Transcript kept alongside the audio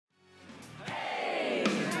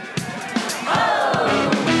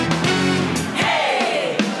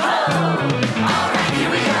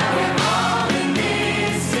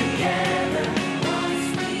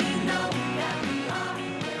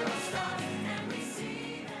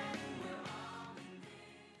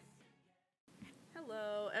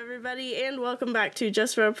everybody, and welcome back to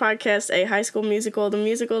Just for a Podcast, a High School Musical, the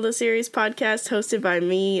Musical, the Series podcast hosted by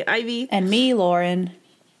me, Ivy. And me, Lauren.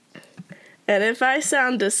 And if I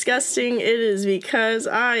sound disgusting, it is because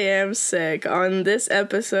I am sick on this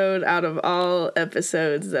episode out of all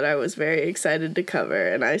episodes that I was very excited to cover,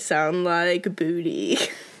 and I sound like booty.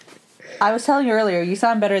 I was telling you earlier, you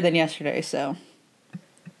sound better than yesterday, so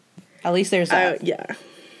at least there's that.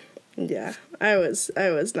 Yeah, I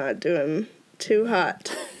was not doing too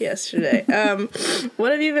hot yesterday.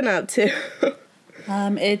 What have you been up to?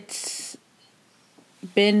 It's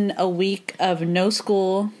been a week of no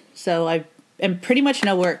school, and pretty much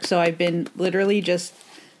no work, so I've been literally just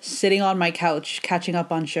sitting on my couch catching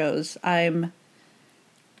up on shows. I'm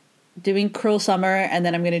doing Cruel Summer, and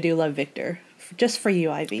then I'm going to do Love, Victor. Just for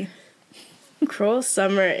you, Ivy. Cruel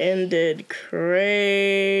Summer ended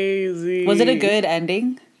crazy. Was it a good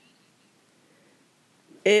ending?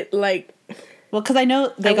 Well, because I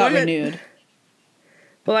know they got renewed.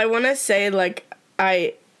 Well, I want to say,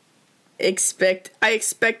 I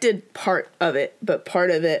expected part of it, but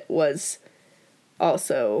part of it was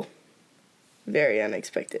also very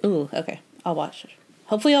unexpected. Ooh, okay. I'll watch it.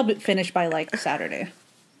 Hopefully I'll be finished by, Saturday.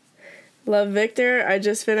 Love, Victor, I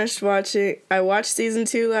just finished watching. I watched season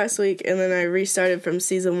 2 last week, and then I restarted from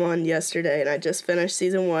season 1 yesterday, and I just finished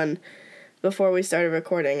season 1 before we started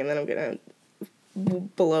recording, and then I'm going to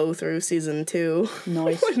blow through season 2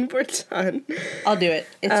 Nice. when we're done. I'll do it.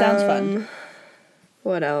 It sounds fun.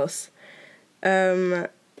 What else? My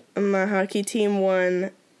hockey team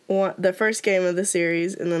won the first game of the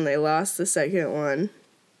series, and then they lost the second one.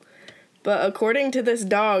 But according to this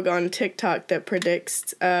dog on TikTok that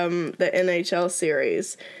predicts the NHL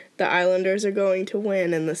series, the Islanders are going to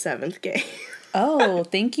win in the 7th game. Oh,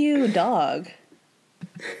 thank you, dog.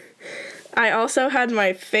 I also had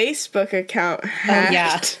my Facebook account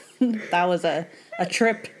hacked. Oh, yeah. That was a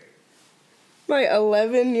trip. My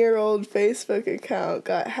 11-year-old Facebook account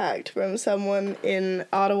got hacked from someone in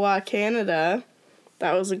Ottawa, Canada.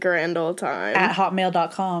 That was a grand old time. At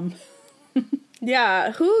hotmail.com.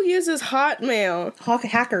 Yeah, who uses Hotmail?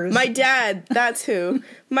 Hackers. My dad, that's who.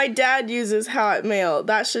 My dad uses Hotmail.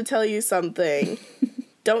 That should tell you something.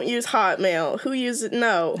 Don't use Hotmail. Who uses...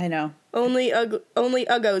 No. I know. Only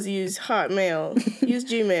Uggos use Hotmail. Use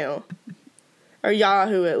Gmail. Or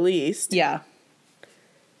Yahoo, at least. Yeah.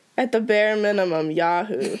 At the bare minimum,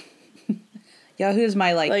 Yahoo. Yahoo's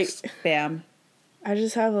my, spam. I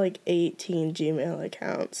just have, 18 Gmail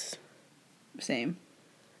accounts. Same.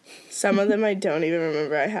 Some of them I don't even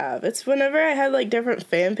remember I have. It's whenever I had, different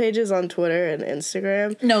fan pages on Twitter and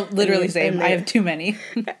Instagram. No, literally same. I have too many.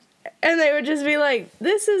 And they would just be like,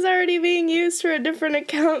 this is already being used for a different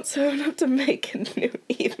account, so I don't have to make a new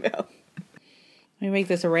email. Let me make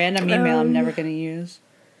this a random email I'm never going to use.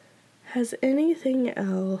 Has anything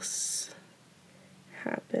else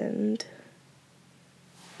happened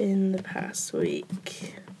in the past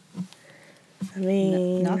week? I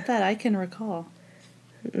mean... Not that I can recall.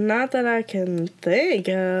 Not that I can think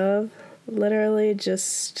of. Literally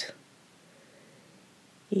just...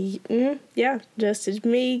 just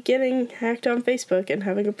me getting hacked on Facebook and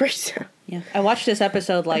having a breakdown. Yeah, I watched this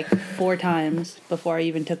episode 4 times before I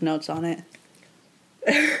even took notes on it.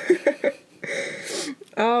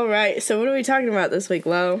 All right, so what are we talking about this week,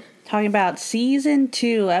 Lo? Talking about Season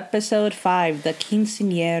 2, Episode 5, The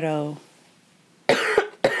Quinceañero.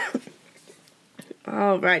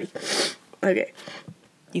 Alrighty. Okay.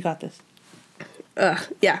 You got this.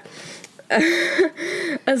 Yeah.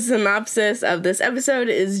 A synopsis of this episode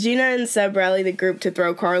is Gina and Seb rally the group to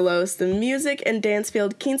throw Carlos the music and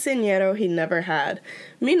dance-field quinceañero he never had.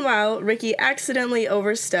 Meanwhile, Ricky accidentally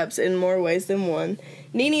oversteps in more ways than one.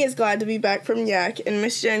 Nene is glad to be back from Yak, and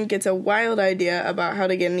Miss Jen gets a wild idea about how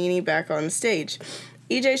to get Nene back on stage.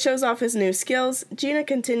 EJ shows off his new skills. Gina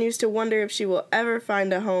continues to wonder if she will ever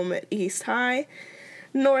find a home at East High.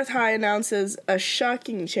 North High announces a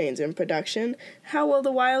shocking change in production. How will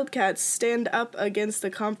the Wildcats stand up against the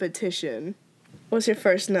competition? What's your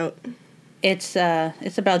first note? It's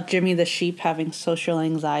about Jimmy the sheep having social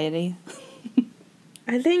anxiety.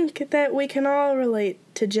 I think that we can all relate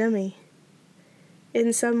to Jimmy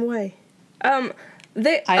in some way. No,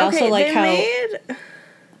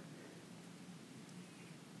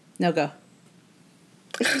 go.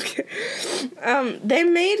 Okay. They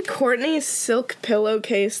made Courtney's silk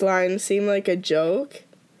pillowcase line seem like a joke,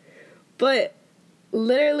 but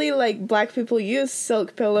literally, black people use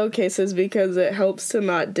silk pillowcases because it helps to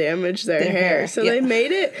not damage their hair. So yeah.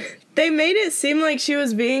 They made it seem like she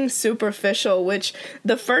was being superficial, which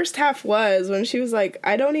the first half was when she was like,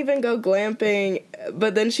 I don't even go glamping,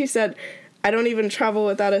 but then she said, I don't even travel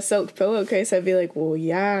without a silk pillowcase. I'd be like, well,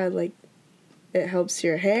 yeah, like, it helps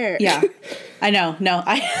your hair. Yeah, I know. No,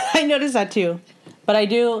 I noticed that too. But I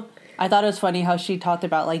thought it was funny how she talked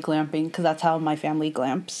about, like, glamping, because that's how my family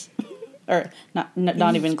glamps. Or,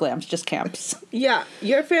 not even glamps, just camps. Yeah,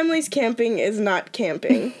 your family's camping is not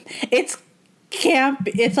camping. It's camp.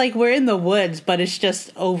 It's like we're in the woods, but it's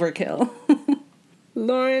just overkill.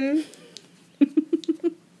 Lauren.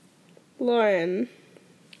 Lauren.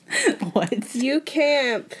 What? You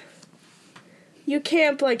camp. You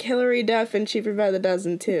camp like Hillary Duff and Cheaper by the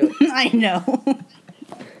Dozen, too. I know.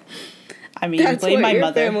 I mean, That's blame what my your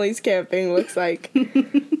mother. family's camping looks like.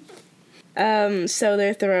 So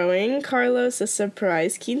they're throwing Carlos a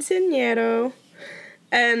surprise quinceañero,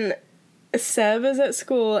 and Seb is at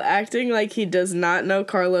school acting like he does not know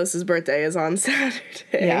Carlos's birthday is on Saturday.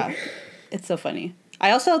 Yeah, it's so funny. I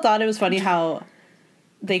also thought it was funny how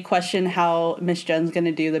they question how Miss Jen's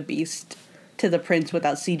gonna do the Beast to the prince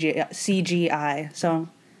without CGI. So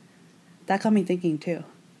that got me thinking too.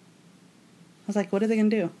 I was like, what are they gonna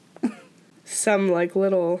do? Some, like,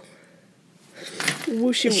 little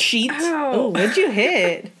whooshy... Sheets? Ow. Oh, what'd you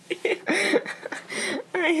hit?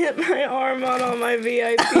 I hit my arm on all my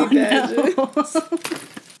VIP badges. No.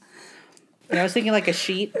 Yeah, I was thinking like a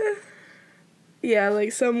sheet. Yeah,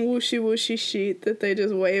 like some whooshy sheet that they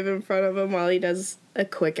just wave in front of him while he does a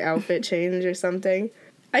quick outfit change or something.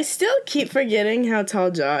 I still keep forgetting how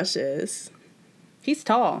tall Josh is. He's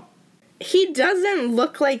tall. He doesn't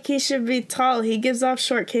look like he should be tall. He gives off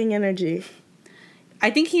short king energy. I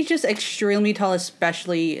think he's just extremely tall,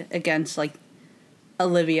 especially against, like,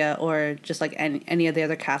 Olivia or just, like, any of the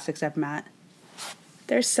other cast except Matt.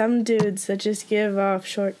 There's some dudes that just give off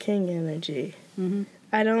short king energy. Mm-hmm.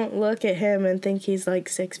 I don't look at him and think he's, like,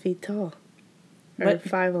 6 feet tall. Or But-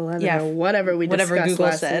 5'11", yeah, or whatever we Whatever discussed Google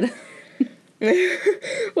last said. week.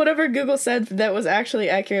 Whatever Google said that was actually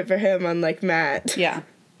accurate for him, unlike Matt. Yeah,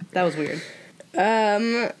 that was weird.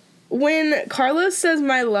 When Carlos says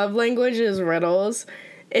my love language is riddles,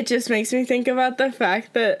 it just makes me think about the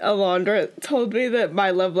fact that Alondra told me that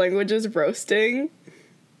my love language is roasting.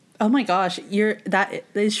 Oh my gosh, that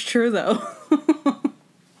is true though.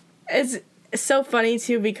 It's so funny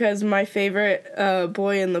too because my favorite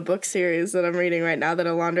boy in the book series that I'm reading right now that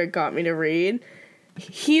Alondra got me to read,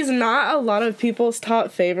 he's not a lot of people's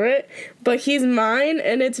top favorite, but he's mine,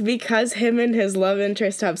 and it's because him and his love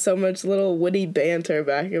interest have so much little witty banter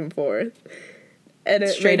back and forth. And it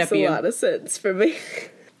Straight makes up a you. lot of sense for me.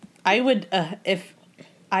 I would, if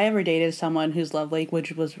I ever dated someone whose love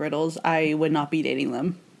language was riddles, I would not be dating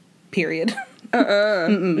them. Period.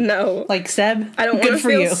 No. Like, Seb, I don't want good to for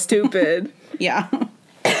feel you. stupid. Yeah.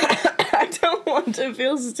 I don't want to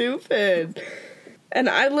feel stupid. And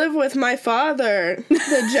I live with my father,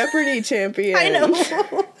 the Jeopardy champion. I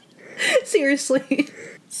know. Seriously.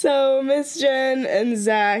 So Miss Jen and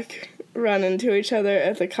Zach run into each other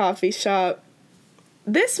at the coffee shop.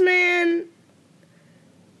 This man,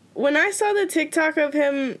 when I saw the TikTok of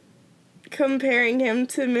him comparing him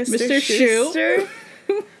to Mr. Mr. Shu? Schuster,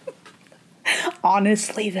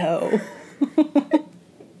 Honestly, though.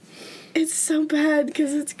 it's so bad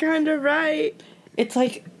because it's kind of right. It's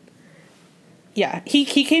like, yeah, he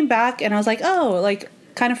came back and I was like, oh, like,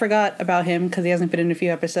 kind of forgot about him because he hasn't been in a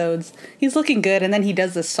few episodes. He's looking good, and then he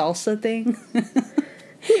does the salsa thing.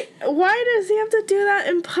 Why does he have to do that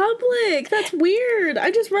in public? That's weird.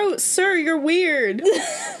 I just wrote, sir, you're weird.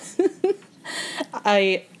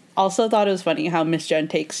 I also thought it was funny how Miss Jen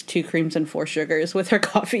takes 2 creams and 4 sugars with her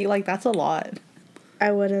coffee. Like, that's a lot.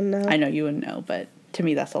 I wouldn't know. I know you wouldn't know, but to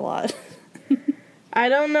me, that's a lot. I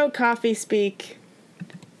don't know coffee speak.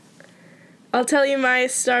 I'll tell you my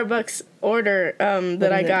Starbucks order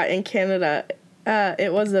that I got in Canada.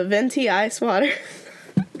 It was a venti ice water.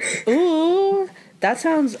 Ooh, that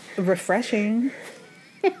sounds refreshing.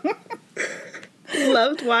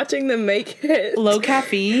 Loved watching them make it. Low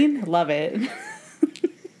caffeine, love it.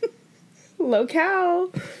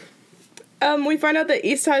 Locale. We find out that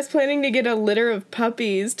East High is planning to get a litter of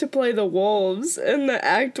puppies to play the wolves in the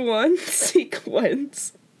Act 1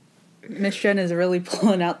 sequence. Miss Jen is really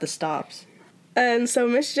pulling out the stops. And so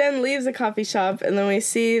Miss Jen leaves the coffee shop, and then we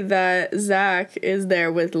see that Zach is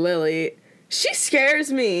there with Lily. She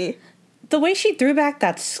scares me. The way she threw back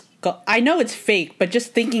that skull, I know it's fake, but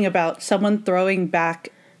just thinking about someone throwing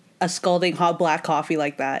back a scalding hot black coffee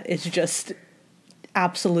like that is just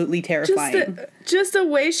absolutely terrifying. Just the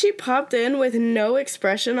way she popped in with no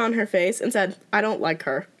expression on her face and said, I don't like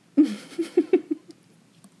her.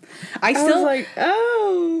 I was like,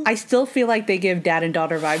 oh. I still feel like they give dad and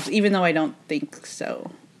daughter vibes, even though I don't think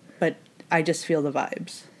so. But I just feel the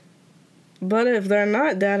vibes. But if they're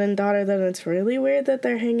not dad and daughter, then it's really weird that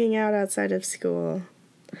they're hanging out outside of school.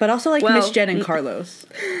 But also, like, Well, Miss Jen and Carlos.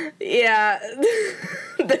 Yeah,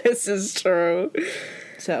 this is true.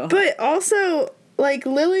 So. But also, like,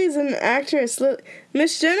 Lily's an actress.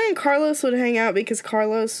 Miss Jen and Carlos would hang out because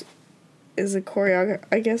Carlos is a choreographer.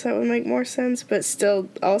 I guess that would make more sense, but still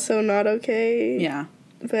also not okay. Yeah.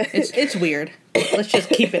 But It's weird. Let's just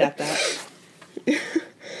keep it at that.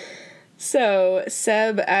 So,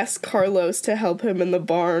 Seb asked Carlos to help him in the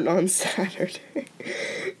barn on Saturday.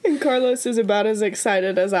 And Carlos is about as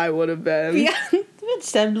excited as I would have been. Yeah.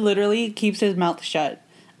 Seb literally keeps his mouth shut.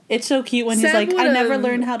 It's so cute when he's Seb like, I never would've-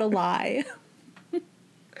 learned how to lie.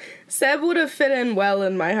 Seb would have fit in well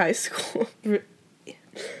in my high school.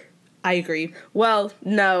 I agree. Well,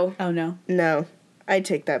 no. Oh, no. No. I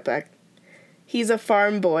take that back. He's a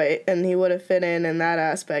farm boy, and he would have fit in that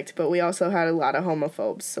aspect, but we also had a lot of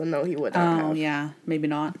homophobes, so no, he wouldn't have. Oh, yeah. Maybe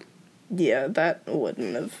not. Yeah, that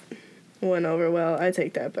wouldn't have went over well. I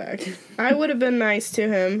take that back. I would have been nice to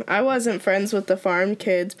him. I wasn't friends with the farm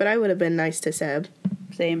kids, but I would have been nice to Seb.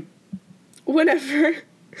 Same. Whenever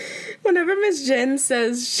Miss Jen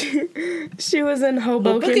says she was in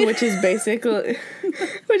Hoboken, which is basically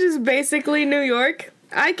New York,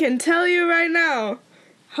 I can tell you right now,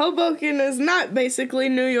 Hoboken is not basically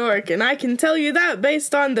New York, and I can tell you that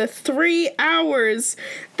based on the 3 hours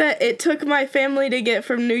that it took my family to get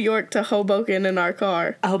from New York to Hoboken in our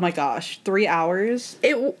car. Oh my gosh. 3 hours?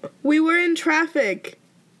 We were in traffic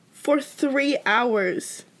for 3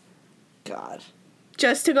 hours God.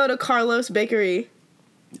 just to go to Carlos Bakery.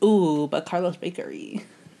 Ooh, but Carlos Bakery.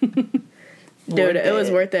 Dude, it was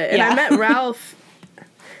worth it. And Yeah. I met Ralph.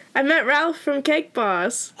 I met Ralph from Cake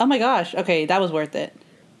Boss. Oh my gosh. Okay, that was worth it.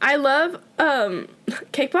 I love,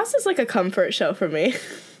 Cake Boss is like a comfort show for me.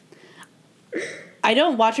 I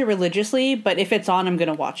don't watch it religiously, but if it's on, I'm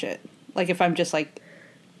gonna watch it. Like, if I'm just, like,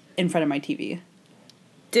 in front of my TV.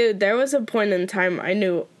 Dude, there was a point in time I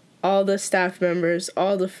knew all the staff members,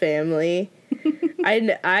 all the family.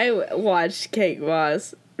 I watched Cake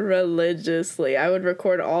Boss religiously. I would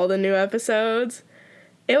record all the new episodes.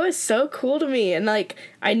 It was so cool to me. And, like,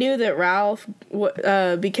 I knew that Ralph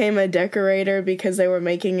became a decorator because they were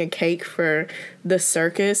making a cake for the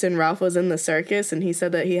circus, and Ralph was in the circus, and he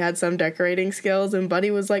said that he had some decorating skills, and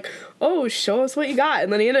Buddy was like, oh, show us what you got.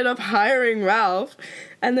 And then he ended up hiring Ralph,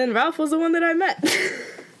 and then Ralph was the one that I met.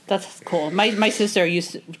 That's cool. My sister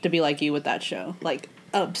used to be like you with that show. Like,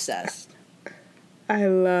 obsessed. I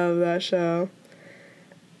love that show.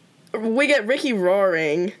 We get Ricky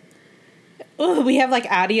roaring. Ooh, we have, like,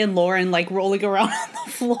 Addie and Lauren, like, rolling around on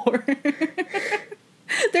the floor.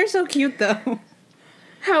 They're so cute, though.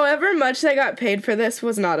 However much they got paid for this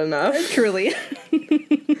was not enough. Truly.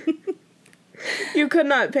 You could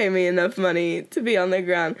not pay me enough money to be on the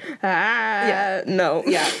ground. Yeah. No.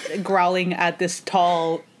 Yeah, growling at this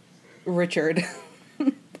tall Richard.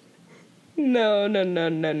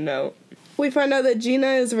 No. We find out that Gina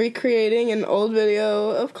is recreating an old video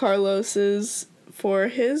of Carlos's for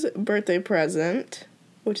his birthday present,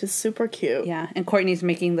 which is super cute. Yeah, and Courtney's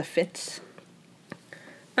making the fits.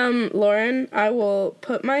 Lauren, I will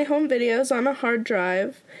put my home videos on a hard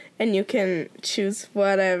drive, and you can choose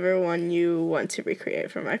whatever one you want to recreate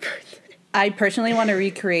for my birthday. I personally want to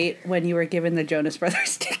recreate when you were given the Jonas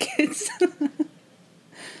Brothers tickets.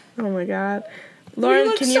 Oh my god.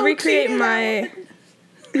 Lauren, can you recreate my...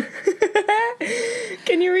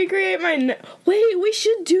 Can you recreate my... Wait, we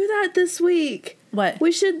should do that this week. What?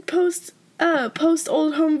 We should post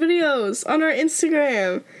old home videos on our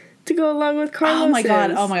Instagram to go along with Carlos's. Oh my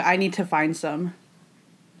god, I need to find some.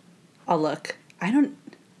 I'll look. I don't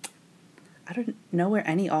know where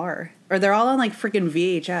any are. Or they're all on, like, freaking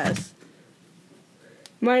VHS.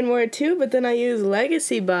 Mine were too, but then I used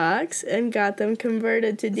Legacy Box and got them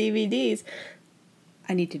converted to DVDs.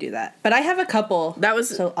 I need to do that. But I have a couple.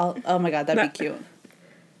 Oh my god, that'd be cute.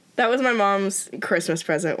 That was my mom's Christmas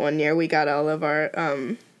present one year. We got all of our,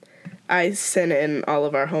 I sent in all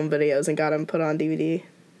of our home videos and got them put on DVD.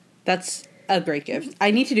 That's a great gift.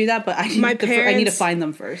 I need to do that, but I need to find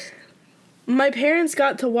them first. My parents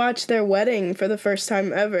got to watch their wedding for the first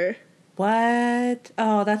time ever. What?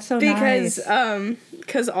 Oh, that's so nice.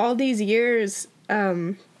 Because all these years,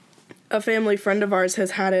 a family friend of ours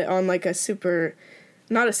has had it on like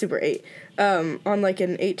not a Super 8, on like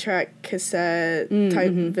an 8-track cassette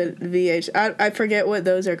type VH. I forget what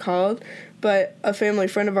those are called, but a family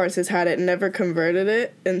friend of ours has had it and never converted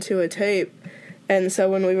it into a tape. And so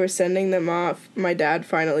when we were sending them off, my dad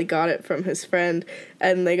finally got it from his friend,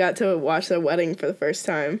 and they got to watch their wedding for the first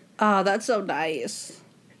time. Oh, that's so nice.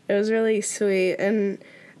 It was really sweet, and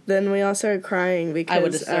then we all started crying because... I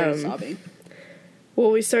would have started sobbing.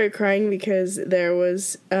 Well, we started crying because there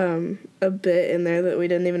was a bit in there that we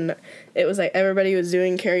didn't even know. It was like everybody was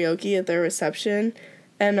doing karaoke at their reception,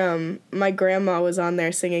 and my grandma was on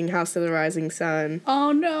there singing House of the Rising Sun.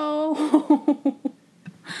 Oh, no.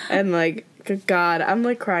 And, like, God, I'm,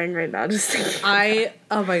 like, crying right now just thinking.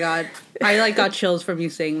 Oh, my God. I, like, got chills from you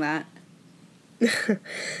saying that.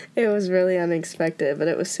 It was really unexpected, but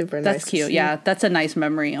it was super nice. That's cute. Yeah, that's a nice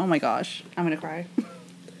memory. Oh, my gosh. I'm going to cry.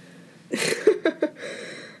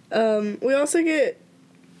 We also get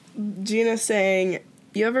Gina saying,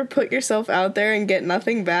 "You ever put yourself out there and get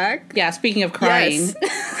nothing back?" Yeah, speaking of crying.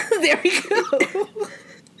 Yes. There we go.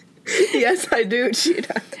 Yes, I do,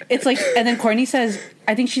 Gina. It's like, and then Courtney says,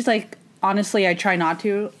 I think she's like, honestly, I try not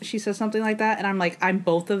to. She says something like that, and I'm like, I'm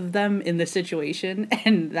both of them in this situation,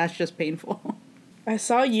 and that's just painful. I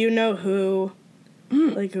saw You Know Who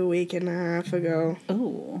like a week and a half ago.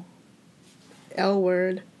 Ooh. L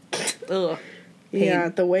Word. Ugh. Pain. Yeah,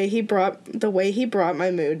 the way he brought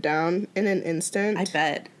my mood down in an instant. I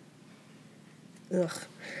bet.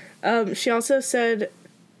 Ugh. She also said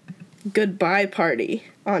 "goodbye party"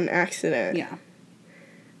 on accident. Yeah.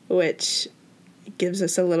 Which gives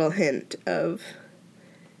us a little hint of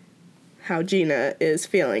how Gina is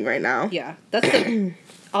feeling right now. Yeah. That's the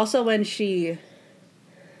also when she,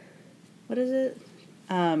 what is it?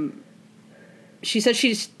 She said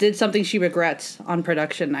she did something she regrets on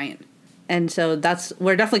production night. And so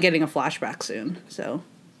we're definitely getting a flashback soon, so.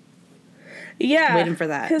 Yeah. Waiting for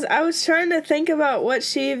that. Because I was trying to think about what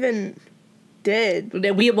she even did.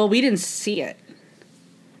 We didn't see it.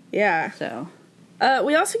 Yeah. So.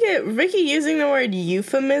 We also get Ricky using the word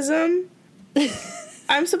euphemism.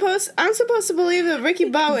 I'm supposed to believe that Ricky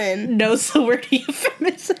Bowen knows the word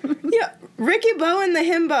euphemism. Yeah, Ricky Bowen, the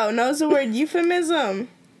himbo, knows the word euphemism.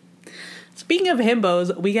 Speaking of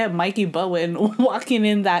himbos, we get Mikey Bowen walking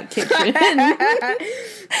in that kitchen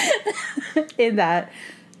in that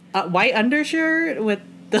white undershirt with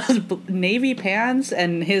those navy pants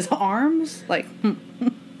and his arms. Like,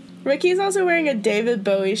 Ricky's also wearing a David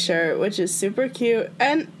Bowie shirt, which is super cute.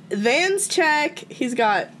 And Vans check. He's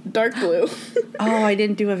got dark blue. Oh, I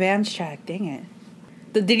didn't do a Vans check. Dang it.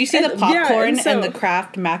 Did you see the popcorn and the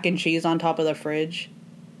Kraft mac and cheese on top of the fridge?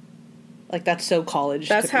 Like, that's so college.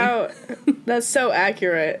 That's so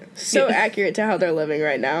accurate. So accurate to how they're living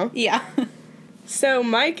right now. Yeah. So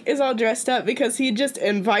Mike is all dressed up because he just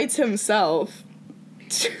invites himself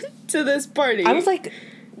to this party. I was like,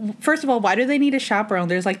 first of all, why do they need a chaperone?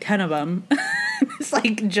 There's like 10 of them. It's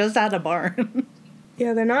like just at a bar.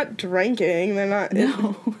 Yeah, they're not drinking. They're not.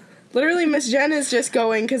 No. Literally, Miss Jen is just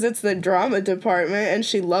going because it's the drama department and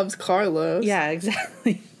she loves Carlos. Yeah,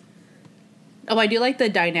 exactly. Oh, I do like the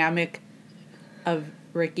dynamic of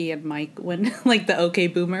Ricky and Mike when, like, the OK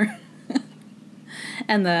Boomer.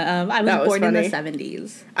 And the, I was born in the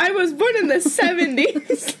 70s. I was born in the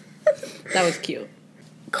 70s. That was cute.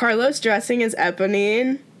 Carlos dressing as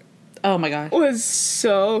Eponine. Oh my gosh. Was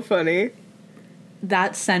so funny.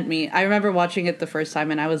 That sent me. I remember watching it the first time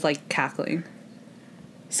and I was, like, cackling.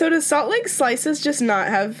 So does Salt Lake Slices just not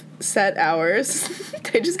have set hours?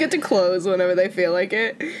 They just get to close whenever they feel like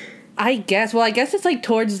it? I guess. Well, I guess it's, like,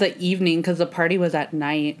 towards the evening because the party was at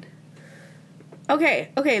night. Okay,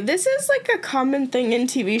 this is, like, a common thing in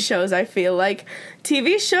TV shows, I feel like.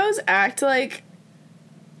 TV shows act like,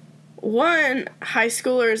 one, high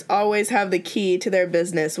schoolers always have the key to their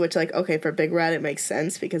business, which, like, okay, for Big Red it makes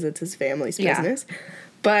sense because it's his family's business.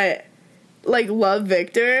 But, like, Love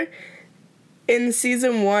Victor, in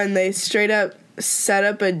season 1, they straight up set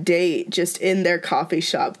up a date just in their coffee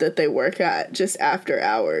shop that they work at just after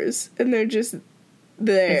hours. And they're just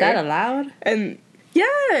there. Is that allowed? And,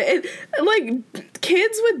 yeah, like,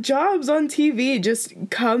 kids with jobs on TV just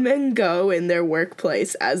come and go in their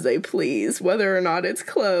workplace as they please, whether or not it's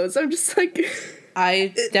closed. I'm just like...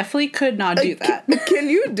 I definitely could not do that. Can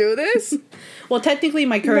you do this? Well, technically,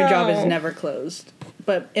 my current job is never closed.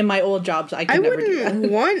 But in my old jobs, I could never do that. I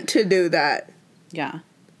wouldn't want to do that. Yeah.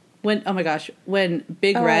 Oh my gosh, when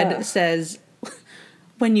Big Red says,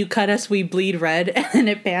 "When you cut us, we bleed red," and then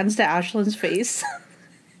it pans to Ashlyn's face.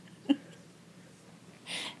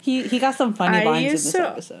 He got some funny lines in this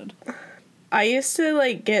episode. I used to,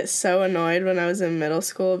 like, get so annoyed when I was in middle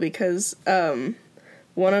school because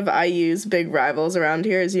one of IU's big rivals around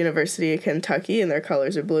here is University of Kentucky, and their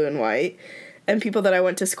colors are blue and white. And people that I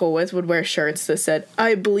went to school with would wear shirts that said,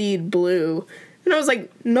 "I bleed blue." And I was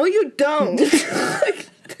like, no, you don't. Like,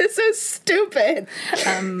 this is stupid.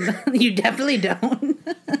 You definitely don't.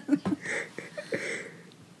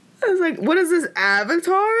 I was like, what is this,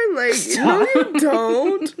 Avatar? Like, stop. No, you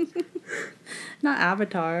don't. Not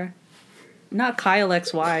Avatar. Not Kyle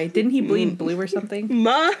XY. Didn't he bleed blue or something?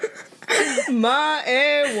 Ma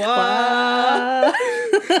and wa.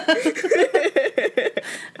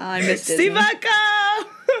 I missed it. Sivako!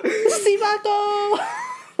 Sivako!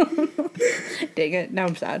 Dang it. Now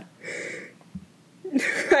I'm sad.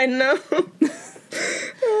 I know.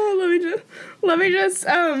 Oh, let me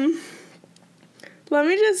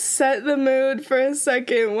just set the mood for a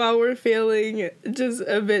second while we're feeling just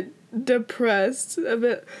a bit depressed,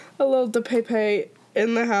 a little depepe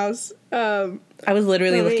in the house. I was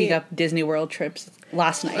literally looking up Disney World trips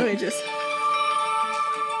last night. Let me just.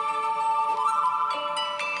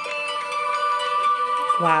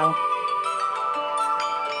 Wow.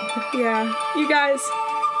 Yeah, you guys,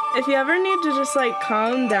 if you ever need to just like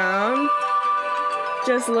calm down,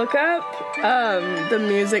 just look up the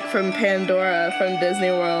music from Pandora from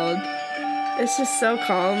Disney World. It's just so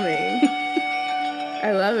calming.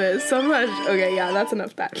 I love it so much. Okay, yeah, that's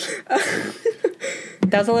enough of that.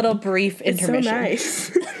 That was a little brief intermission.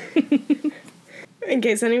 It's so nice. In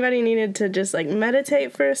case anybody needed to just like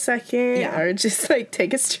meditate for a second or just like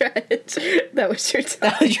take a stretch, that was your time.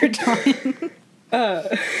 That was your time.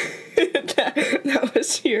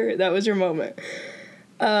 that was your moment.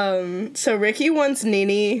 So Ricky wants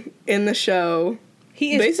Nene in the show.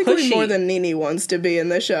 He is basically pushy. More than Nene wants to be in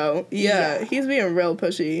the show. Yeah, he's being real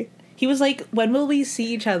pushy. He was like, when will we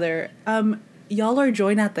see each other? Y'all are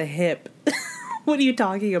joined at the hip. What are you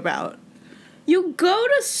talking about? You go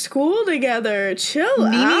to school together. Chill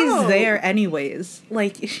out. Nene's there anyways.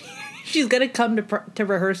 Like, she's gonna come to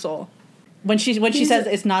rehearsal. When she says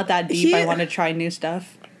it's not that deep, I want to try new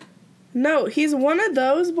stuff. No, he's one of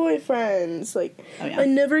those boyfriends. Like, I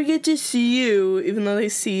never get to see you, even though they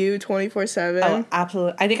see you 24/7. Oh,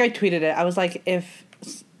 absolutely. I think I tweeted it. I was like, if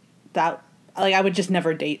that, like, I would just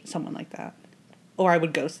never date someone like that. Or I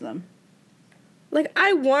would ghost them. Like,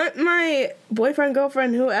 I want my boyfriend,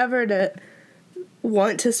 girlfriend, whoever to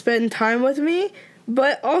want to spend time with me,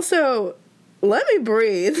 but also, let me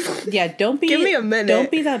breathe. Yeah, don't be... Give me a minute.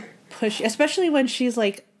 Don't be that pushy, especially when she's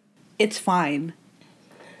like, it's fine.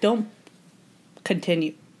 Don't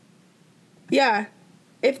continue. Yeah.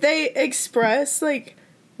 If they express, like,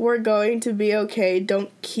 we're going to be okay,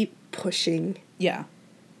 don't keep pushing. Yeah.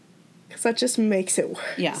 Because that just makes it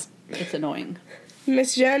worse. Yeah, it's annoying.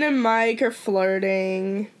 Miss Jen and Mike are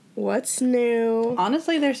flirting. What's new?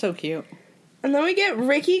 Honestly, they're so cute. And then we get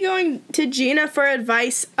Ricky going to Gina for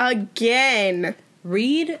advice again.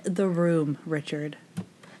 Read the room, Richard.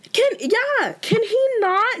 Can he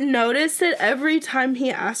not notice that every time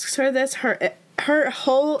he asks her this, her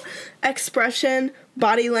whole expression,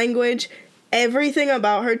 body language, everything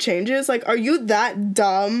about her changes? Like, are you that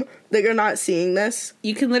dumb that you're not seeing this?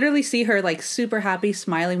 You can literally see her, like, super happy,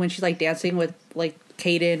 smiling when she's, like, dancing with, like,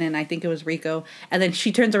 Kaden and I think it was Rico. And then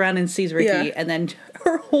she turns around and sees Ricky, and then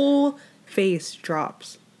her whole face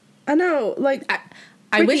drops. I know, like...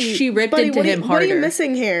 I wish she ripped into him harder. What are you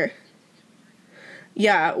missing here?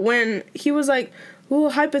 Yeah, when he was like, "Ooh,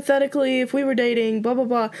 hypothetically, if we were dating, blah, blah,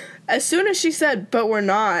 blah." As soon as she said, "But we're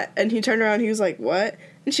not," and he turned around, he was like, "What?"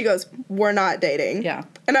 And she goes, "We're not dating." Yeah.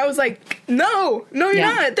 And I was like, no, you're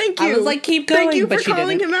not. Thank you. I was like, keep going, Thank you but for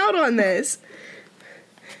calling him out on this.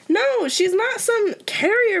 No, she's not some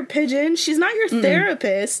carrier pigeon. She's not your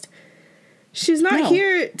therapist. She's not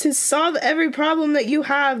here to solve every problem that you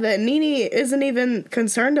have that Nene isn't even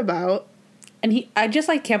concerned about. And I just,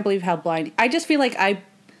 like, can't believe how blind... I just feel like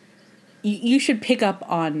you should pick up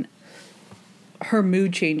on her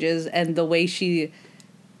mood changes and the way she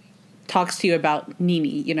talks to you about Nene,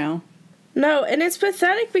 you know? No, and it's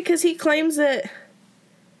pathetic because he claims that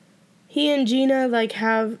he and Gina, like,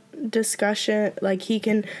 have discussion, like, he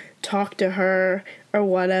can talk to her or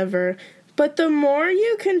whatever. But the more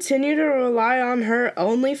you continue to rely on her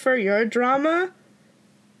only for your drama...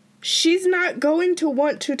 she's not going to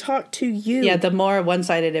want to talk to you. Yeah, the more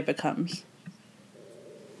one-sided it becomes.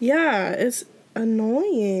 Yeah, it's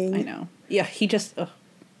annoying. I know. Yeah, he just...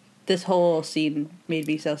 this whole scene made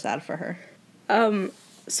me so sad for her.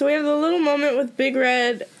 So we have the little moment with Big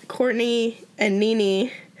Red, Courtney, and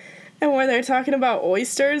Nene, and where they're talking about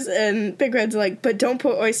oysters, and Big Red's like, "But don't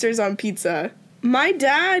put oysters on pizza." My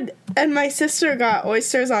dad and my sister got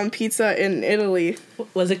oysters on pizza in Italy.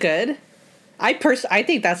 Was it good? I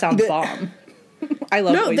think that sounds bomb. I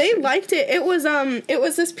love oysters. They liked it. It was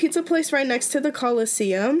this pizza place right next to the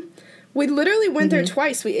Colosseum. We literally went there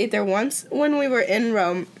twice. We ate there once when we were in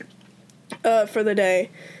Rome for the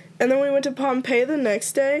day. And then we went to Pompeii the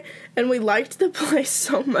next day, and we liked the place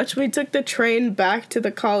so much we took the train back to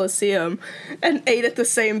the Colosseum and ate at the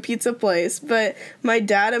same pizza place. But my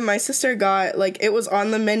dad and my sister got, like, it was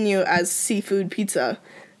on the menu as seafood pizza,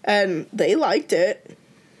 and they liked it.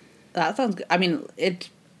 That sounds good. I mean,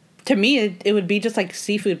 to me, it would be just like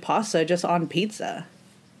seafood pasta just on pizza.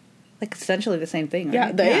 Like, essentially the same thing, right?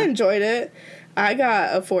 Yeah, they enjoyed it. I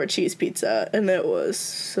got a 4-cheese pizza, and it was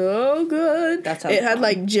so good. That sounds It had, fun.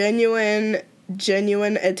 like, genuine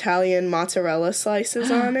Italian mozzarella slices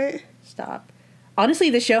on it. Stop. Honestly,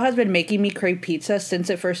 the show has been making me crave pizza since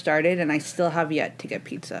it first started, and I still have yet to get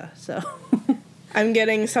pizza, so... I'm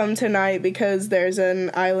getting some tonight because there's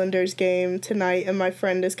an Islanders game tonight, and my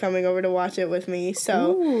friend is coming over to watch it with me,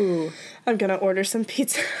 so Ooh. I'm gonna order some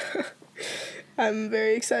pizza. I'm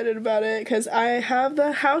very excited about it because I have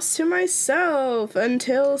the house to myself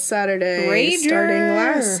until Saturday. Rager. Starting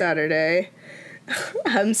last Saturday.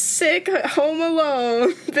 I'm sick at home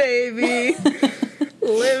alone, baby.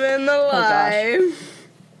 Living the life.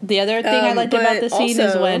 The other thing I liked about the scene is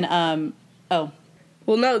also- when,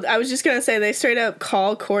 Well, no, I was just gonna say they straight up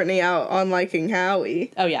call Courtney out on liking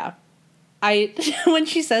Howie. Oh, yeah. When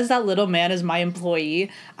she says that little man is my employee,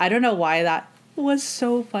 I don't know why that was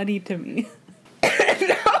so funny to me.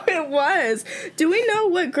 No, it was. Do we know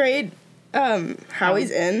what grade Howie's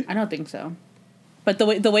in? I don't think so. But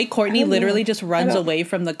the way Courtney literally just runs don't- away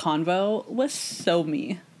from the convo was so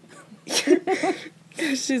me.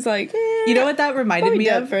 She's like, You know what that reminded me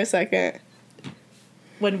dead of? for a second.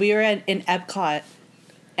 When we were in Epcot,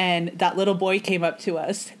 and that little boy came up to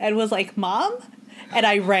us and was like, "Mom?" And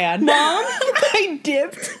I ran. Mom? I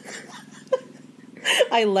dipped.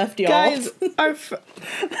 I left y'all. Guys, our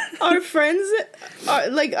friends,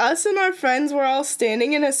 like us and our friends were all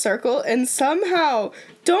standing in a circle, and somehow,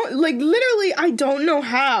 literally, I don't know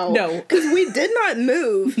how. No. Because we did not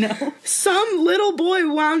move. No. Some little boy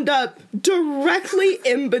wound up directly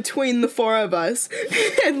in between the four of us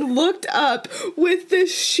and looked up with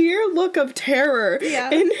this sheer look of terror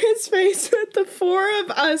in his face at the four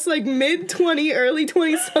of us, like mid-20, early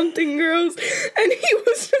 20-something girls, and he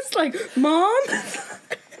was just like, "Mom?"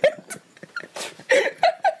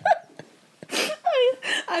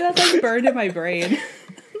 That's like burned in my brain.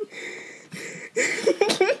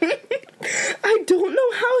 I don't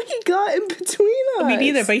know how he got in between us. Me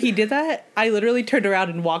neither, but he did that. I literally turned around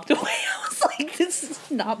and walked away. I was like, this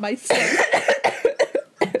is not my son.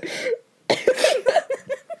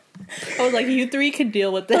 I was like, you three can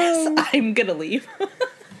deal with this. I'm gonna leave.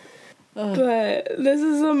 But this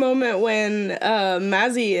is a moment when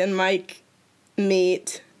Mazzy and Mike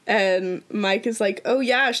meet, and Mike is like, "Oh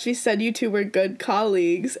yeah, she said you two were good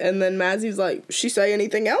colleagues," and then Mazzy's like, "She say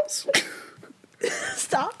anything else?"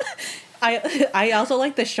 Stop. I also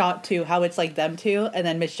like the shot too, how it's like them two and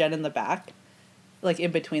then Miss Jen in the back, like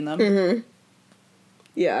in between them. Mm-hmm.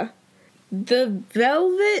 Yeah, the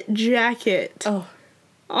velvet jacket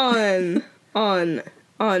on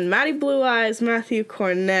Maddie Blue Eyes, Matthew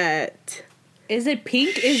Cornett. Is it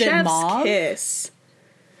pink? Is Chef's it mauve? Kiss.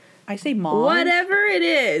 I say mauve. Whatever it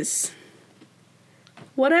is,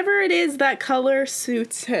 that color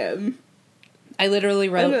suits him. I literally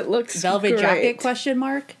wrote And it looks velvet jacket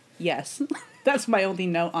great. ? Yes. That's my only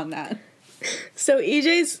note on that. So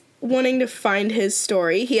EJ's wanting to find his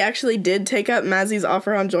story. He actually did take up Mazzy's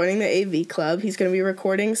offer on joining the AV Club. He's going to be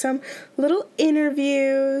recording some little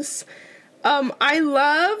interviews. I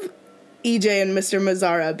love EJ and Mr.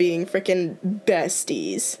 Mazzara being freaking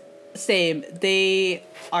besties. Same. They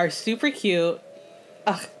are super cute.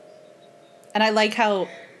 Ugh. And I like how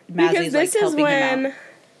Mazzy's like helping him out.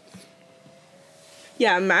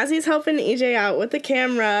 Yeah, Mazzy's helping EJ out with the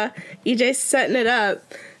camera. EJ's setting it up.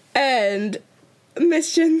 And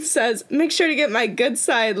Miss Jen says, "Make sure to get my good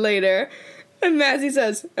side later." And Mazzy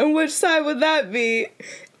says, "And which side would that be?"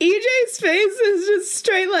 EJ's face is just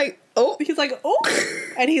straight like, "Oh." He's like, "Oh."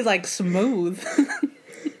 And he's like, smooth.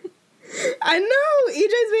 I know.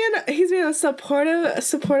 EJ's being a supportive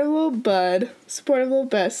little bud. Supportive little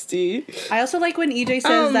bestie. I also like when EJ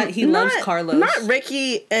says that he loves Carlos. Not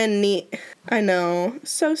Ricky and Neat. I know.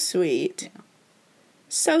 So sweet. Yeah.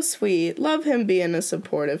 So sweet. Love him being a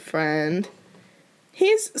supportive friend.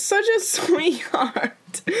 He's such a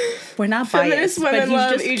sweetheart. We're not Feminist biased, but women he's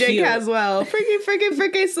love just EJ cute. Caswell.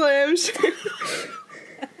 Freaky Slim.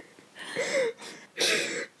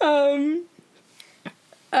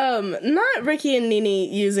 Not Ricky and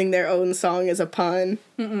Nene using their own song as a pun.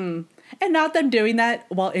 And not them doing that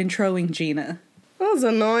while introing Gina. That was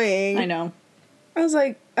annoying. I know. I was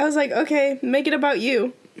like, okay, make it about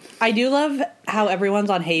you. I do love how everyone's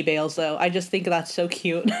on hay bales, though. I just think that's so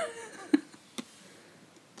cute.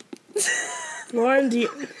 Lauren, do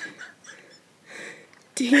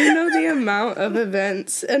you know the amount of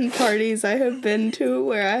events and parties I have been to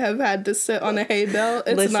where I have had to sit on a hay bale?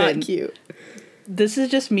 It's Listen, not cute. This is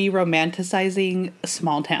just me romanticizing a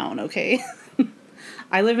small town, okay?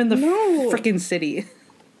 I live in the freaking city.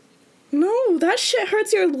 No, that shit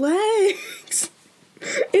hurts your legs.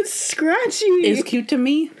 It's scratchy. It's cute to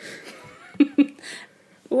me.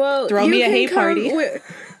 Well, throw me a hay party.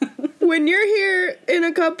 When you're here in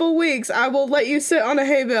a couple weeks, I will let you sit on a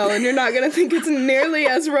hay bale, and you're not gonna think it's nearly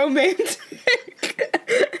as romantic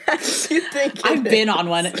as you think. I've been on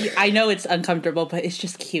one. I know it's uncomfortable, but it's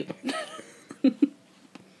just cute.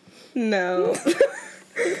 No.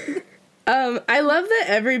 I love that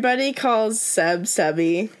everybody calls Seb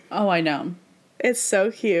Sebby. Oh, I know. It's so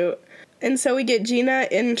cute. And so we get Gina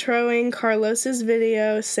introing Carlos's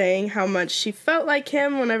video, saying how much she felt like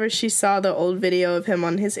him whenever she saw the old video of him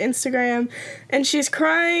on his Instagram. And she's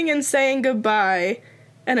crying and saying goodbye,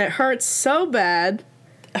 and it hurts so bad.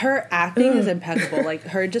 Her acting is impeccable. Like,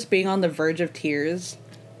 her just being on the verge of tears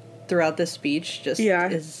throughout this speech just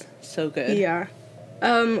is so good. Yeah.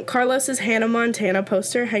 Carlos's Hannah Montana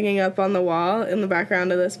poster hanging up on the wall in the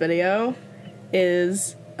background of this video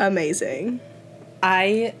is amazing.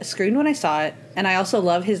 I screamed when I saw it, and I also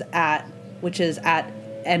love his @, which is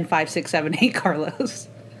 @N5678 Carlos.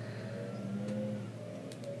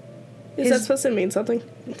 Is that supposed to mean something?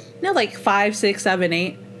 No, like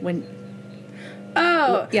 5678 when.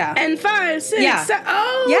 Oh yeah, and 5, 6, yeah. 7.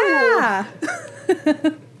 Oh yeah.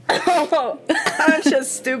 Oh, I'm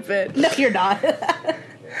just stupid. No, you're not.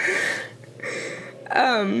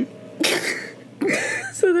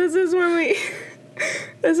 So this is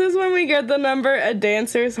when we get the number A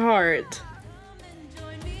Dancer's Heart.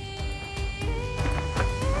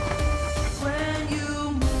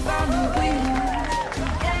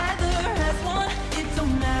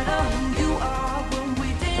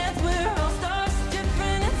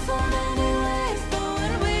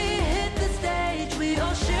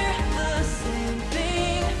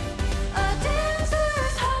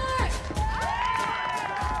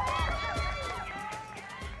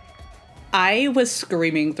 I was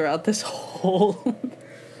screaming throughout this whole,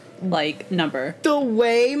 number. The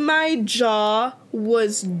way my jaw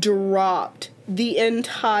was dropped the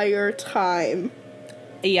entire time.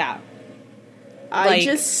 Yeah. I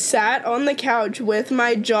just sat on the couch with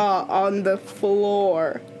my jaw on the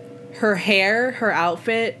floor. Her hair, her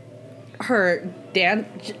outfit, her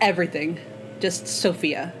dance, everything. Just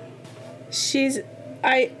Sophia.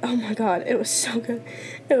 Oh my god, it was so good.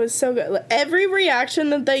 It was so good. Like, every reaction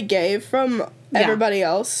that they gave from everybody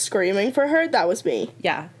else screaming for her, that was me.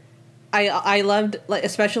 Yeah. I loved,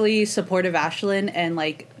 especially supportive Ashlyn and,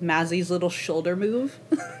 Mazzy's little shoulder move.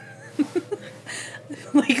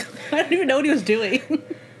 I don't even know what he was doing.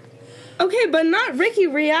 Okay, but not Ricky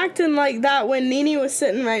reacting like that when Nene was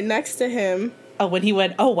sitting right next to him. Oh, when he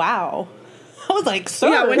went, oh, wow. I was like, sir.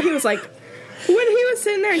 Yeah, when he was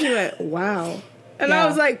sitting there, he went, wow. And I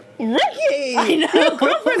was like, Ricky! I know. Your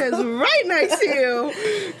girlfriend is right next to you.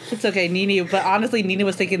 It's okay, Nene. But honestly, Nene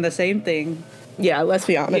was thinking the same thing. Yeah, let's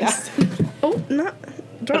be honest. Yeah.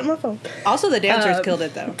 Drop my phone. Also, the dancers killed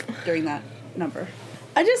it, though, during that number.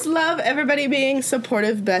 I just love everybody being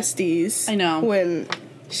supportive besties. I know. When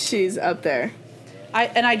she's up there.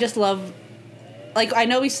 I just love, I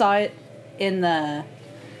know we saw it in the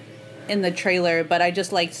trailer, but I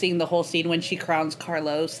just like seeing the whole scene when she crowns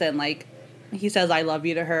Carlos and, he says I love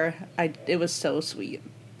you to her. It was so sweet.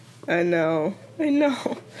 I know.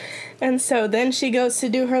 And so then she goes to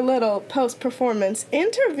do her little post-performance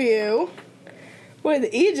interview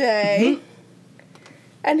with EJ. Mm-hmm.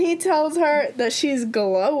 And he tells her that she's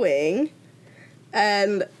glowing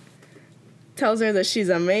and tells her that she's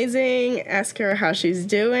amazing, asks her how she's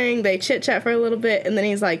doing. They chit-chat for a little bit, and then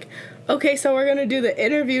he's like, okay, so we're going to do the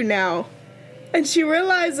interview now. And she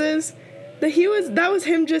realizes that was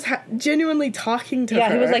him just genuinely talking to her.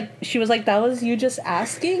 Yeah, she was like, that was you just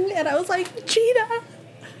asking? And I was like, Gina.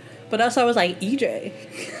 But also I was like, EJ.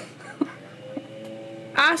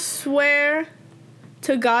 I swear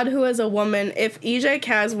to God who is a woman, if EJ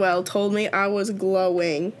Caswell told me I was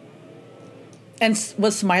glowing. And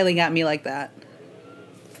was smiling at me like that.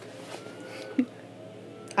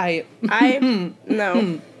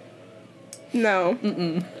 No. No.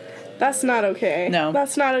 Mm-mm. That's not okay. No.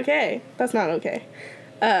 That's not okay. That's not okay.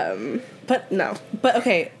 But no. But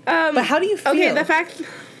okay. But how do you feel? Okay, the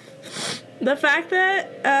fact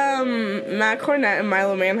that Matt Cornett and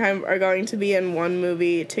Milo Manheim are going to be in one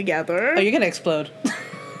movie together. Oh, you're gonna explode.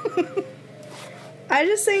 I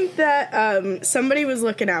just think that somebody was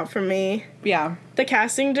looking out for me. Yeah. The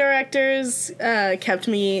casting directors kept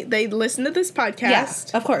me. They listened to this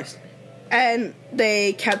podcast. Yeah, of course. And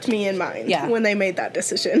they kept me in mind when they made that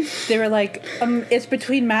decision. They were like, it's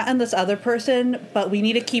between Matt and this other person, but we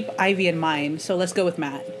need to keep Ivy in mind, so let's go with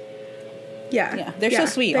Matt. Yeah. Yeah. They're so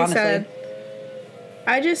sweet, honestly. Said,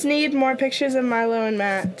 I just need more pictures of Milo and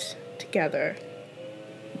Matt together.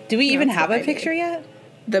 Do we even have a picture yet?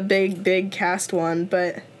 The big cast one,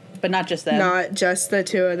 but not just them. Not just the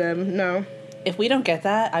two of them, no. If we don't get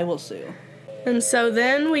that, I will sue. And so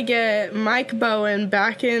then we get Mike Bowen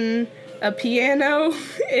back in a piano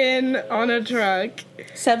on a truck.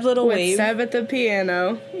 Seb's little with wave. Seb at the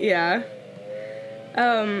piano, yeah.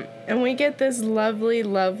 And we get this lovely,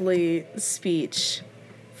 lovely speech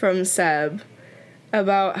from Seb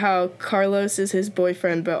about how Carlos is his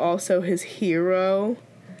boyfriend, but also his hero.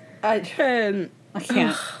 I can't.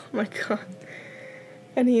 Oh my God.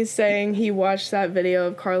 And he's saying he watched that video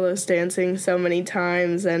of Carlos dancing so many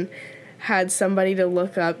times and had somebody to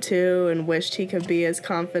look up to and wished he could be as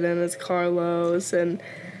confident as Carlos. And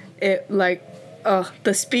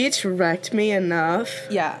the speech wrecked me enough.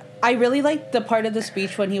 Yeah. I really liked the part of the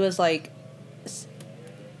speech when he was like,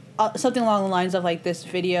 something along the lines of like, this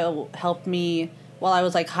video helped me while I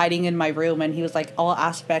was like hiding in my room, and he was like all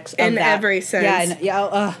aspects of in that. Every sense.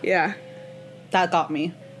 Yeah. That got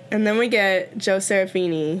me. And then we get Joe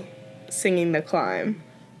Serafini singing The Climb.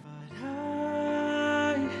 But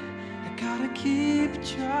I gotta keep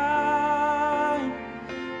trying,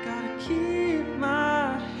 gotta keep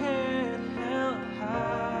my head held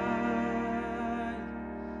high.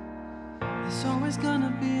 There's always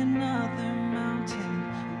gonna be another mountain.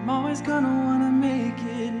 I'm always gonna wanna make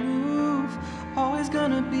it move. Always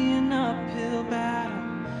gonna be an uphill battle.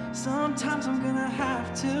 Sometimes I'm gonna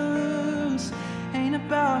have to lose. Ain't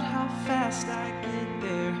about how fast I get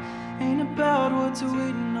there. Ain't about what's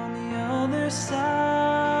waiting on the other side.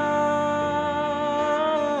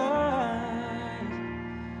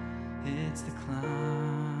 It's the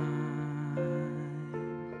climb.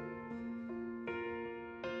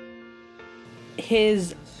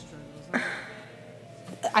 His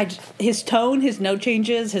tone, his note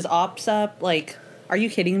changes, his ops up, like, are you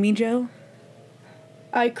kidding me, Joe?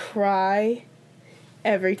 I cry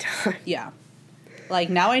every time. Yeah. Like,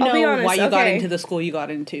 now I know why you got into the school you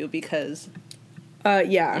got into, because...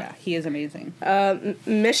 Yeah, he is amazing.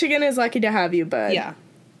 Michigan is lucky to have you, bud. Yeah.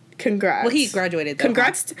 Congrats. Well, he graduated, though.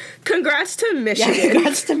 Congrats to Michigan. Yeah,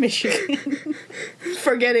 congrats to Michigan.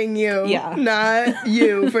 For getting you. Yeah. Not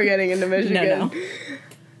you for getting into Michigan.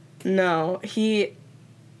 No, he...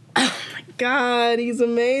 Oh, my God, he's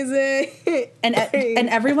amazing. And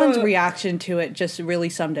everyone's reaction to it just really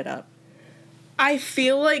summed it up. I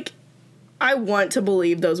feel like I want to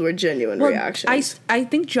believe those were genuine reactions. I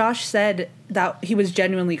think Josh said that he was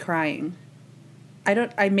genuinely crying.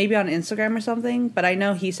 I maybe on Instagram or something, but I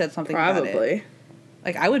know he said something about it. Probably.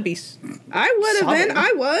 Like, I would be I would have been.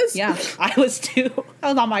 I was. Yeah, I was too. I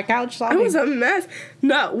was on my couch sobbing. I was a mess.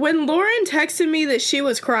 No, when Lauren texted me that she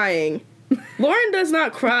was crying, Lauren does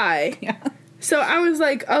not cry. Yeah. So I was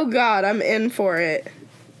like, oh God, I'm in for it.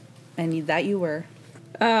 And that you were.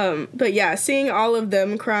 But yeah, seeing all of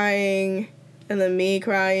them crying and then me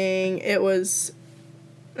crying, it was,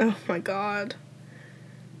 oh my God.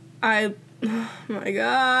 Oh my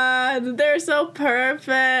God, they're so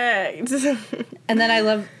perfect. And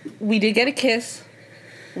then we did get a kiss,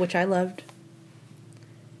 which I loved.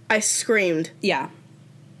 I screamed. Yeah.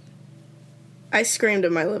 I screamed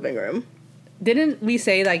in my living room. Didn't we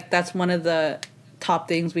say, like, that's one of the top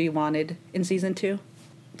things we wanted in season 2?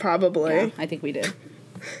 Probably. Yeah, I think we did.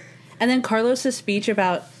 And then Carlos's speech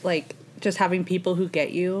about, like, just having people who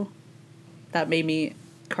get you, that made me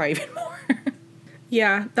cry even more.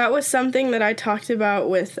 Yeah, that was something that I talked about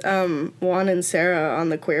with Juan and Sarah on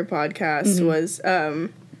the Queer podcast, mm-hmm. was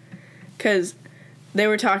because they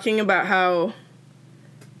were talking about how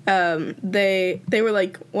they were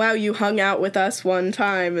like, wow, you hung out with us one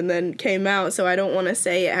time and then came out, so I don't want to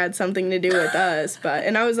say it had something to do with us, but,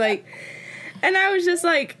 and I was just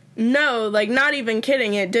like, no, like, not even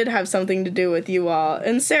kidding, it did have something to do with you all.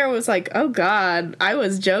 And Sarah was like, oh God, I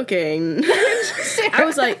was joking. Sarah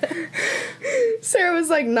was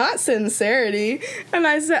like, not sincerity. And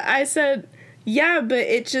I said, yeah, but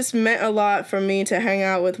it just meant a lot for me to hang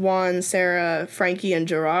out with Juan, Sarah, Frankie, and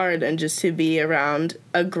Gerard, and just to be around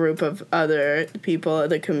a group of other people of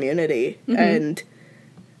the community, mm-hmm. and,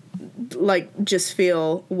 like, just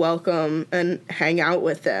feel welcome and hang out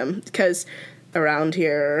with them. Because around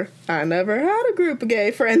here, I never had a group of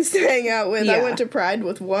gay friends to hang out with. Yeah. I went to Pride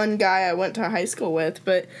with one guy I went to high school with,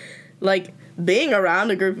 but like, being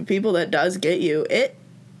around a group of people that does get you, it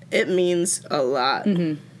means a lot.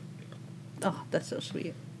 Mm-hmm. Oh, that's so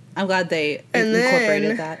sweet. I'm glad they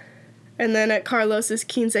incorporated that. And then at Carlos's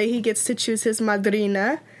quince, he gets to choose his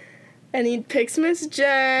madrina, and he picks Miss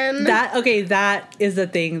Jen. That is the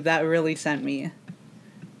thing that really sent me.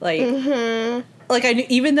 Like, like I knew,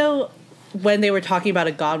 even though when they were talking about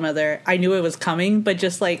a godmother, I knew it was coming, but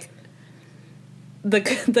just like the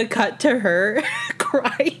cut to her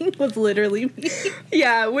crying was literally me.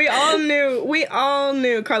 Yeah, we all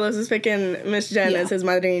knew Carlos was picking Miss Jen as his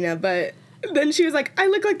madrina, but then she was like, I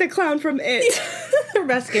look like the clown from It. Her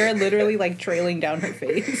mascara literally like trailing down her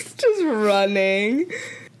face. Just running.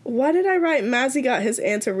 Why did I write Mazzy got his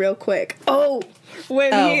answer real quick?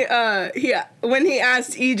 When he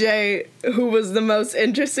asked EJ who was the most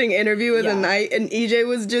interesting interview of the night, and EJ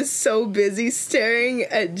was just so busy staring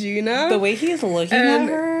at Gina. The way he's looking at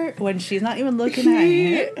her when she's not even looking at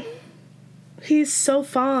him. He's so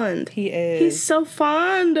fond. He is. He's so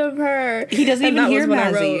fond of her. He doesn't even hear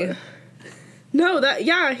Mazzy. No,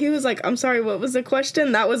 he was like, I'm sorry, what was the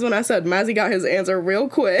question? That was when I said Mazzy got his answer real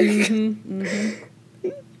quick. Mm-hmm, mm-hmm.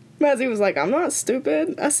 Mazzy was like, I'm not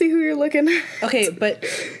stupid. I see who you're looking at. Okay, but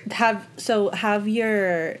have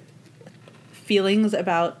your feelings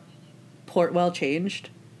about Portwell changed?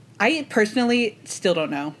 I personally still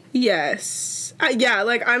don't know. Yes.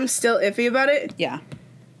 I'm still iffy about it. Yeah.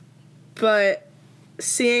 But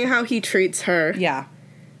seeing how he treats her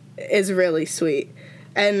is really sweet.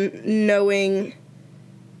 And knowing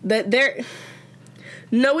that there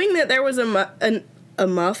was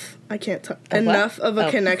enough of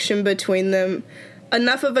a connection between them,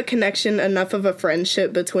 enough of a connection, enough of a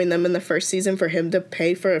friendship between them in the first season for him to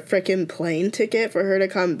pay for a freaking plane ticket for her to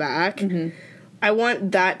come back. Mm-hmm. I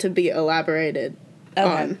want that to be elaborated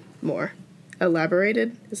on more.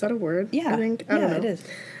 Elaborated? Is that a word? Yeah. I think. I don't know. It is.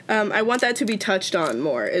 I want that to be touched on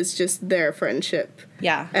more. It's just their friendship.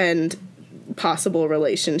 Yeah. And possible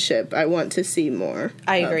relationship. I want to see more.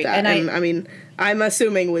 I agree. And I mean, I'm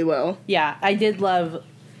assuming we will. Yeah, I did love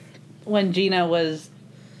when Gina was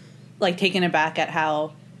like taken aback at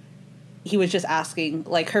how he was just asking.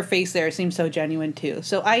 Like, her face there seems so genuine too.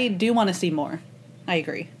 So I do want to see more. I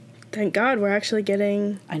agree. Thank God we're actually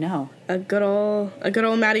getting a good old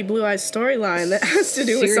Maddie Blue Eyes storyline that has to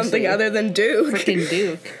do with something other than Duke. Freaking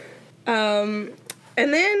Duke.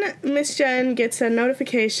 And then Miss Jen gets a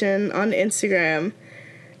notification on Instagram,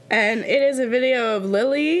 and it is a video of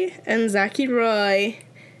Lily and Zachy Roy,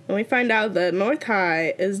 and we find out that North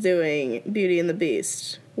High is doing Beauty and the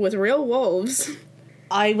Beast with real wolves.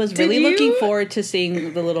 I was really looking forward to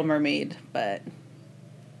seeing The Little Mermaid, but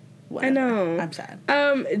whatever. I know. I'm sad.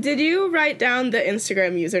 Did you write down the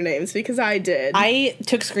Instagram usernames? Because I did. I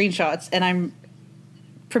took screenshots, and I'm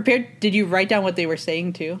prepared. Did you write down what they were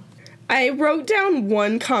saying, too? I wrote down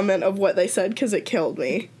one comment of what they said because it killed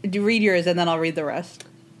me. You read yours, and then I'll read the rest.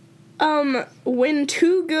 When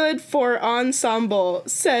Too Good for Ensemble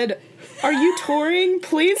said, "Are you touring?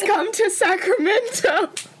 Please come to Sacramento."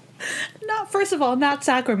 First of all, not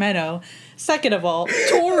Sacramento. Second of all,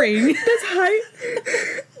 touring.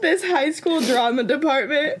 This high school drama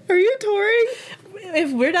department. Are you touring?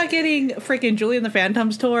 If we're not getting freaking Julie and the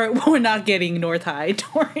Phantoms tour, we're not getting North High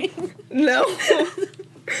touring. No.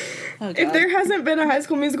 Oh, if there hasn't been a High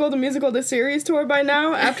School Musical, the series tour by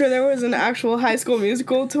now, after there was an actual High School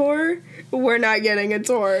Musical tour, we're not getting a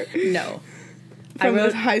tour. No. From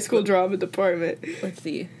the high school drama department. Let's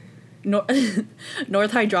see.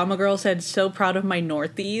 North High Drama Girl said, so proud of my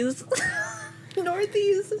Northies.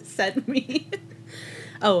 Northies sent me.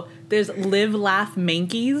 Oh, there's Live Laugh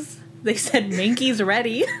Mankeys. They said Mankeys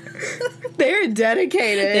ready. They're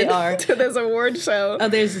dedicated. They are. To this award show. Oh,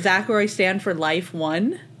 there's Zach Roy Stand for Life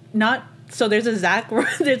 1. There's a Zach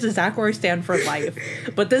Roy Stand for Life.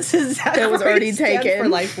 But this is Zach that was already Stand taken. for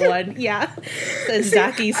Life 1. Yeah. Says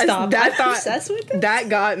Zachy Stop. I'm obsessed with this. That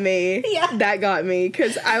got me. Yeah. That got me.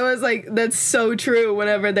 Because I was like, that's so true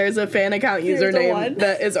whenever there's a fan account username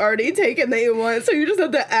that is already taken that you want. So you just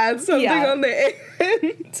have to add something on the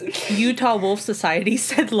end. Utah Wolf Society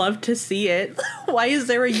said, love to see it. Why is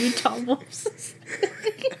there a Utah Wolf Society?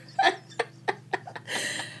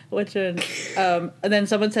 Which one? And then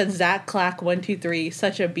someone said Zach Clack 123,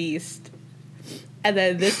 such a beast. And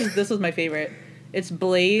then this was my favorite. It's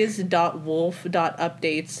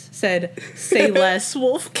blaze.wolf.updates said, say less,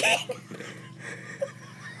 Wolf King.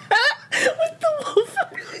 With the wolf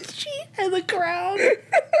emoji and the crown.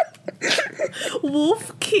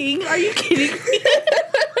 Wolf King? Are you kidding me?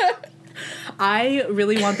 I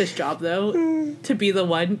really want this job, though, to be the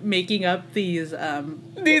one making up these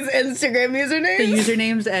Instagram usernames? The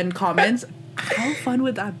usernames and comments. How fun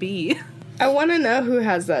would that be? I want to know who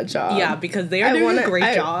has that job. Yeah, because they are doing a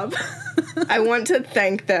great job. I want to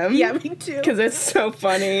thank them. Yeah, me too. Because it's so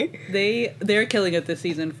funny. They're killing it this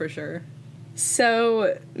season for sure.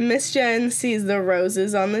 So Miss Jen sees the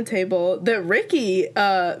roses on the table that Ricky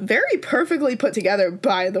very perfectly put together,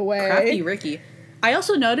 by the way. Crafty Ricky. I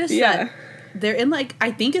also noticed that they're in, like,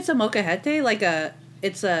 I think it's a molcajete, like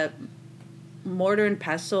it's a mortar and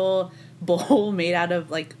pestle bowl made out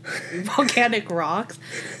of, like, volcanic rocks.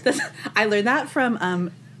 I learned that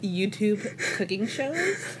from YouTube cooking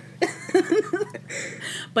shows.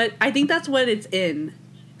 But I think that's what it's in.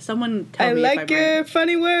 Someone tell me if I'm right. I like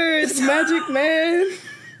funny words, magic man.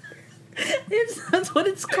 That's what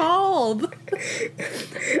it's called.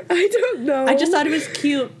 I don't know. I just thought it was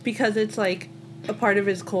cute because it's, like, a part of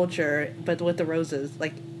his culture, but with the roses,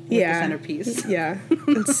 like, with the centerpiece. Yeah,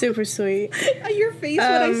 it's super sweet. Your face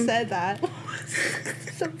when I said that was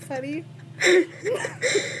so funny.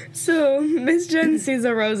 So Miss Jen sees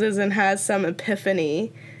the roses and has some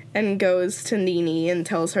epiphany and goes to Nene and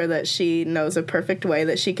tells her that she knows a perfect way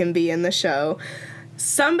that she can be in the show.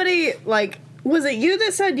 Somebody, like, was it you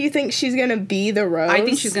that said you think she's gonna be the rose? I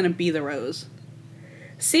think she's gonna be the rose.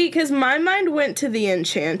 See, because my mind went to the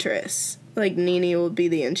Enchantress. Like, Nene will be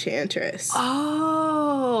the Enchantress.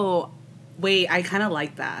 Oh. Wait, I kind of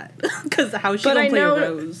like that. Because how she gonna play a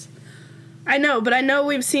rose? I know, but I know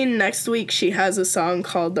we've seen next week she has a song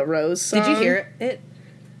called The Rose Song. Did you hear it?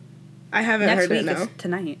 I haven't heard it, no. Next week is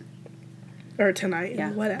tonight. Or tonight.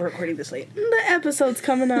 Yeah, whatever. we're recording this late. The episode's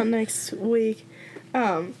coming out next week.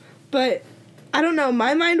 But, I don't know,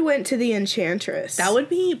 my mind went to the Enchantress. That would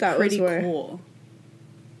be pretty cool.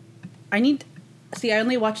 I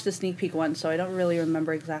only watched the sneak peek once, so I don't really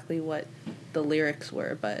remember exactly what the lyrics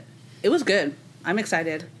were, but it was good. I'm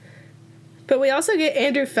excited. But we also get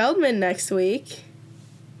Andrew Feldman next week.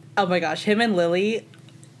 Oh my gosh, him and Lily.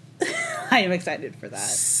 I am excited for that.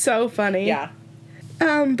 So funny. Yeah.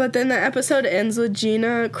 But then the episode ends with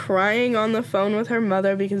Gina crying on the phone with her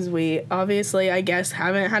mother because we obviously, I guess,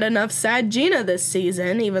 haven't had enough sad Gina this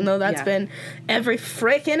season, even though that's been every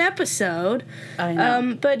frickin' episode. I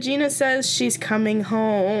know. But Gina says she's coming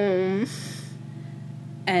home.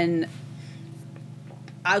 And,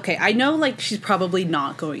 okay, I know, like, she's probably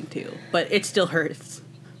not going to, but it still hurts.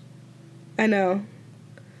 I know.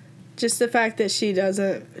 Just the fact that she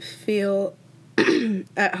doesn't feel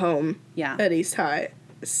at home at East High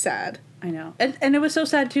is sad. I know. And it was so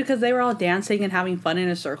sad, too, because they were all dancing and having fun in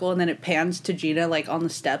a circle, and then it pans to Gina, like, on the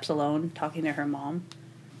steps alone, talking to her mom.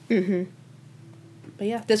 Mm-hmm. But,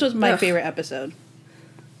 yeah, this was my favorite episode.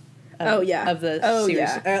 Of the series.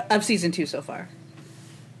 Of season 2 so far.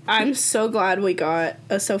 I'm so glad we got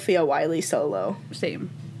a Sophia Wiley solo. Same.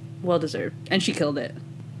 Well deserved. And she killed it.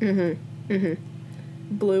 Mm-hmm. Mm-hmm.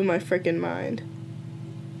 Blew my freaking mind.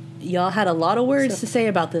 Y'all had a lot of words to say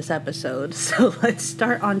about this episode, so let's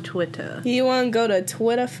start on Twitter. You want to go to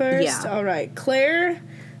Twitter first? Yeah. All right. Claire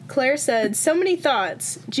said, so many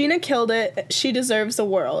thoughts. Gina killed it. She deserves the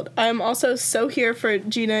world. I am also so here for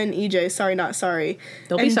Gina and EJ. Sorry, not sorry.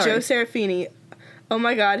 Don't be sorry. And Joe Serafini. Oh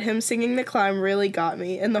my god, him singing The Climb really got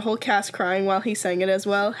me. And the whole cast crying while he sang it as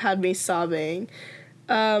well had me sobbing.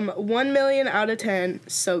 1 million out of 10.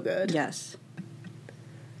 So good. Yes.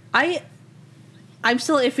 I'm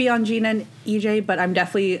still iffy on Gina and EJ, but I'm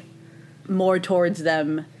definitely more towards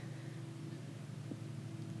them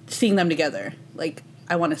seeing them together. Like,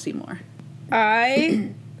 I want to see more.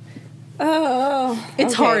 It's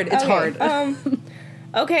hard. It's hard.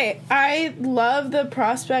 Okay, I love the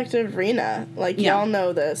prospect of Rena. Like, y'all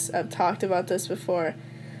know this. I've talked about this before.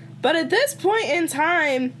 But at this point in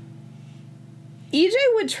time, EJ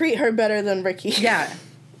would treat her better than Ricky. Yeah,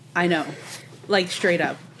 I know. Like, straight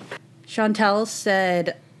up. Chantel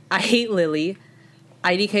said, I hate Lily.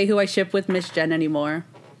 IDK, who I ship with Miss Jen anymore.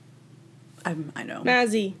 I know.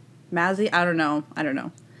 Mazzy? I don't know.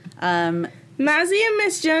 Mazzy and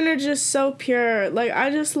Miss Jen are just so pure. Like, I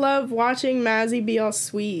just love watching Mazzy be all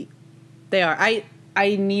sweet. They are. I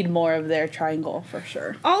need more of their triangle, for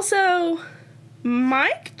sure. Also,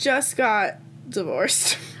 Mike just got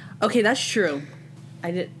divorced. Okay, that's true.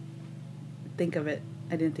 I didn't think of it.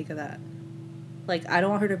 I didn't think of that. Like, I don't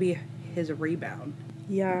want her to be his rebound.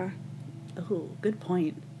 Yeah. Oh, good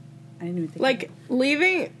point. I didn't even think like,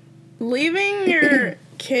 leaving your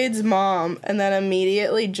kid's mom and then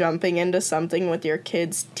immediately jumping into something with your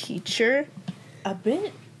kid's teacher. A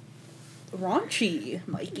bit raunchy,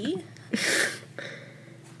 Mikey.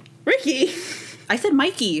 Ricky. I said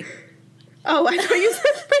Mikey. Oh, I thought you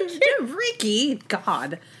said Ricky.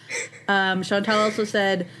 God. Chantal also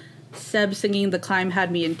said, Seb singing The Climb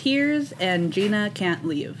had me in tears, and Gina can't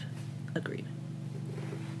leave. Agreed.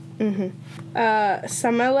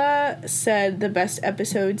 Samela said the best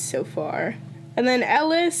episode so far. And then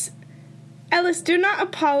Ellis, do not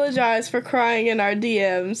apologize for crying in our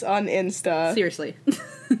DMs on Insta. Seriously.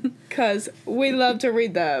 Because we love to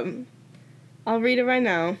read them. I'll read it right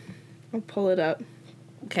now. I'll pull it up.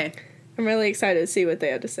 Okay. I'm really excited to see what they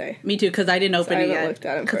had to say. Me too, because I didn't open it yet. I looked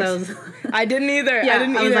at them 'Cause first. I didn't either. Yeah,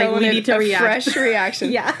 I was like, we need to react. Fresh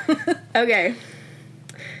reaction. Yeah. Okay.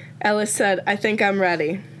 Ellis said, I think I'm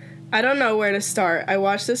ready. I don't know where to start. I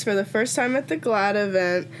watched this for the first time at the GLAAD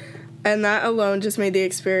event, and that alone just made the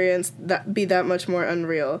experience be that much more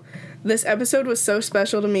unreal. This episode was so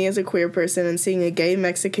special to me as a queer person, and seeing a gay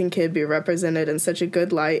Mexican kid be represented in such a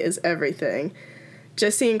good light is everything.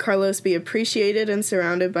 Just seeing Carlos be appreciated and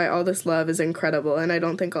surrounded by all this love is incredible, and I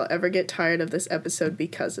don't think I'll ever get tired of this episode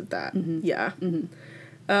because of that. Mm-hmm. Yeah. Mm-hmm.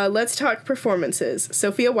 Let's talk performances.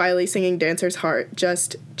 Sophia Wiley singing Dancer's Heart,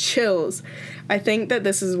 just chills. I think that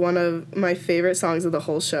this is one of my favorite songs of the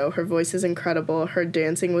whole show. Her voice is incredible, her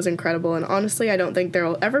dancing was incredible, and honestly, I don't think there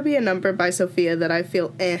will ever be a number by Sophia that I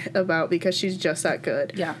feel about because she's just that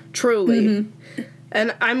good. Yeah. Truly. Mm-hmm.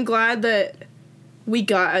 And I'm glad that we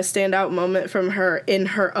got a standout moment from her in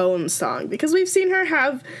her own song, because we've seen her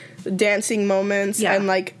have dancing moments and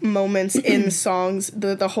like moments in songs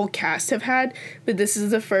that the whole cast have had, but this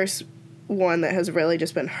is the first one that has really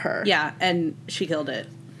just been her. Yeah, and she killed it.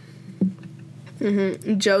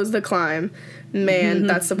 Mm-hmm. Joe's The Climb. Man,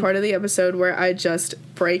 that's the part of the episode where I just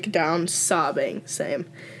break down sobbing. Same.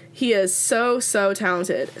 He is so, so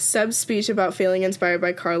talented. Seb's speech about feeling inspired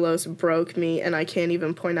by Carlos broke me, and I can't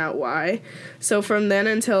even point out why. So from then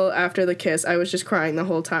until after the kiss, I was just crying the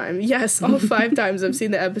whole time. Yes, all 5 times I've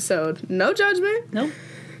seen the episode. No judgment. Nope.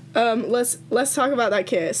 Let's talk about that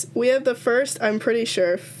kiss. We have the first, I'm pretty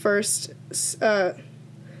sure, I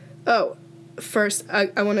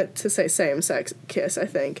wanted to say same-sex kiss, I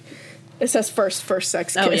think. It says first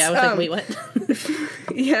sex kiss. Oh, yeah, I was like, wait, what?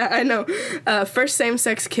 Yeah, I know. First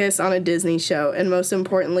same-sex kiss on a Disney show, and most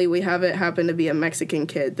importantly, we have it happen to be a Mexican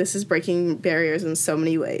kid. This is breaking barriers in so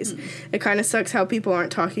many ways. It kind of sucks how people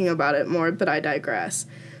aren't talking about it more, but I digress.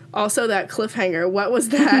 Also, that cliffhanger, what was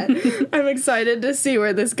that? I'm excited to see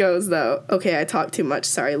where this goes, though. Okay, I talked too much.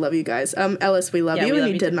 Sorry, love you guys. Ellis, we love you,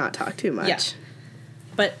 and you did not talk too much. Yeah.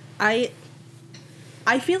 But I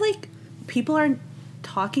feel like people aren't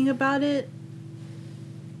talking about it.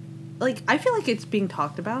 Like, I feel like it's being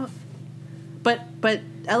talked about. But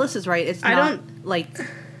Ellis is right. It's not, like,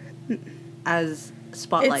 as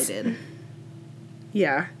spotlighted.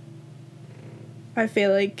 Yeah. I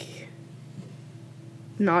feel like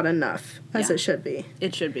not enough as it should be.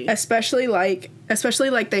 It should be. Especially like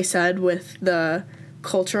they said with the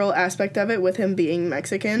cultural aspect of it with him being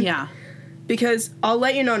Mexican. Yeah. Because I'll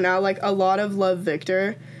let you know now, like, a lot of Love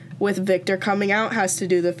Victor with Victor coming out has to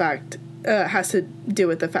do with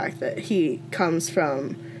the fact that he comes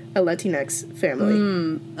from a Latinx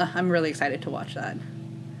family. I'm really excited to watch that.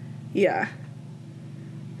 Yeah.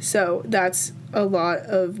 So that's a lot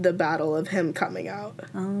of the battle of him coming out.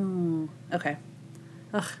 Oh, okay.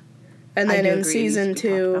 Ugh. And then in season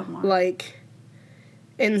 2,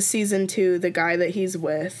 the guy that he's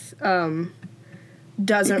with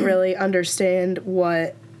doesn't really understand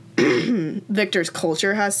what Victor's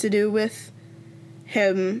culture has to do with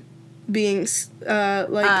him being I see.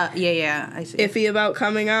 Iffy about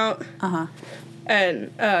coming out. Uh-huh.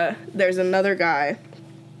 And there's another guy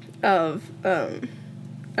I'm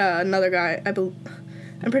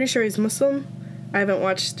pretty sure he's Muslim. I haven't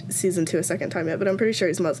watched season 2 a second time yet, but I'm pretty sure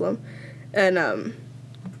he's Muslim. And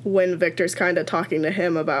when Victor's kind of talking to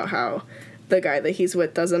him about how the guy that he's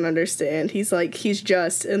with doesn't understand, he's like, he's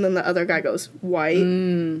just, and then the other guy goes, white.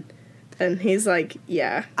 And he's like,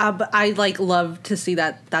 yeah. But I, like, love to see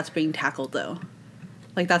that that's being tackled, though.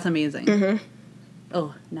 Like, that's amazing. Mm-hmm.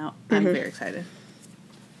 Oh, now I'm very excited.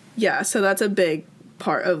 Yeah, so that's a big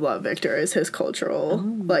part of Love Victor is his cultural,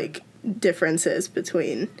 like, differences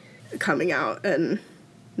between coming out and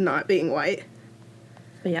not being white.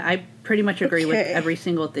 But yeah, I pretty much agree with every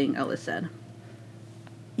single thing Ellis said.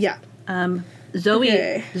 Yeah. Zoe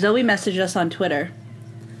messaged us on Twitter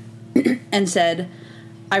and said,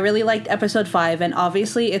 I really liked episode 5, and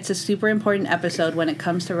obviously it's a super important episode when it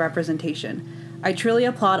comes to representation. I truly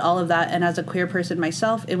applaud all of that, and as a queer person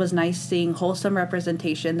myself, it was nice seeing wholesome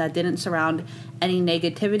representation that didn't surround any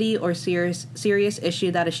negativity or serious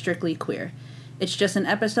issue that is strictly queer. It's just an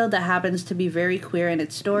episode that happens to be very queer in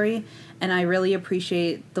its story, and I really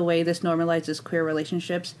appreciate the way this normalizes queer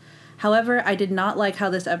relationships. However, I did not like how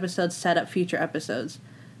this episode set up future episodes.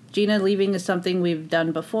 Gina leaving is something we've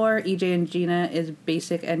done before. EJ and Gina is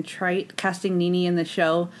basic and trite. Casting Nene in the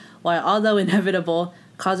show, while although inevitable,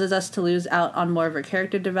 causes us to lose out on more of her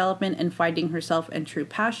character development and finding herself and true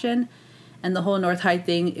passion. And the whole North High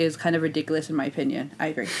thing is kind of ridiculous in my opinion. I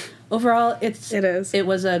agree. Overall, it is. It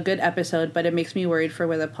was a good episode, but it makes me worried for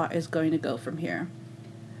where the plot is going to go from here.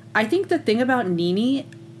 I think the thing about Nini,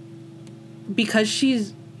 because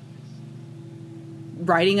she's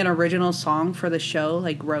writing an original song for the show,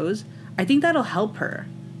 like Rose, I think that'll help her,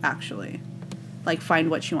 actually. Like,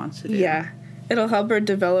 find what she wants to do. Yeah. It'll help her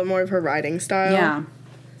develop more of her writing style. Yeah.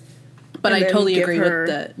 But I totally agree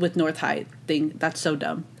with North High thing. That's so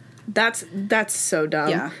dumb. That's so dumb.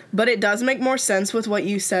 Yeah. But it does make more sense with what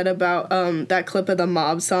you said about that clip of the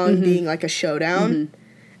mob song being like a showdown.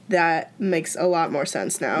 That makes a lot more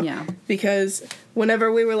sense now. Yeah. Because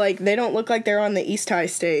whenever we were like, they don't look like they're on the East High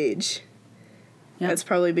stage. Yeah. That's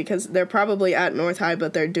probably because they're probably at North High,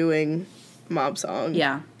 but they're doing mob song.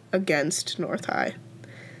 Yeah. Against North High.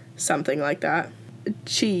 Something like that.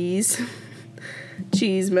 Cheese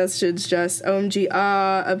messaged just OMG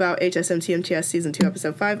about HSMT season 2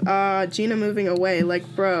 episode 5 Gina moving away like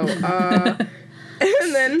bro and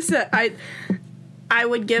then I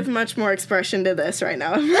would give much more expression to this right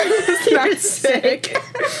now. It's not sick.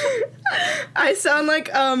 I sound like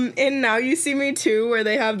in Now You See Me Too, where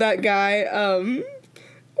they have that guy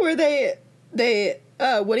where they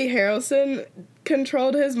Woody Harrelson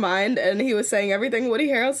controlled his mind and he was saying everything Woody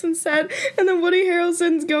Harrelson said, and then Woody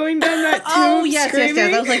Harrelson's going down that tube screaming,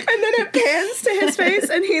 yes. I was like, and then it pans to his face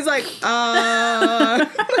and he's like,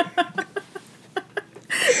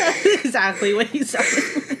 That's exactly what he said.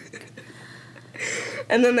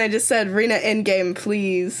 And then they just said, Rena, endgame,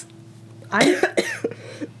 please.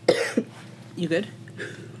 You good?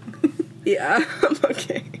 Yeah, I'm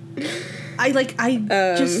okay. I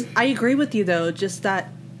agree with you though, just that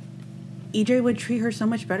EJ would treat her so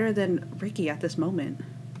much better than Ricky at this moment.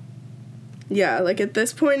 Yeah, like at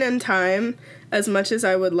this point in time, as much as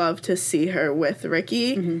I would love to see her with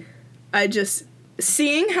Ricky,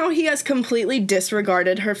 seeing how he has completely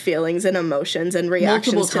disregarded her feelings and emotions and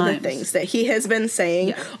reactions to the things that he has been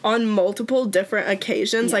saying on multiple different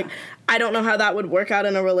occasions, like, I don't know how that would work out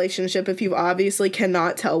in a relationship if you obviously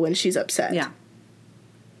cannot tell when she's upset. Yeah.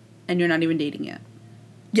 And you're not even dating yet.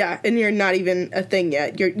 Yeah, and you're not even a thing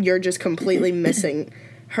yet. You're just completely missing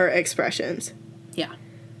her expressions. Yeah.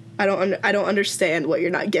 I don't understand what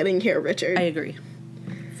you're not getting here, Richard. I agree.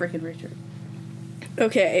 Freaking Richard.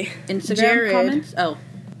 Okay. Instagram comments?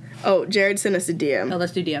 Oh, Jared sent us a DM. Oh,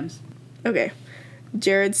 let's do DMs. Okay.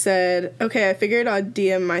 Jared said, okay, I figured I'd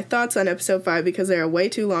DM my thoughts on episode 5 because they are way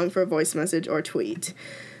too long for a voice message or tweet.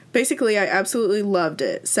 Basically, I absolutely loved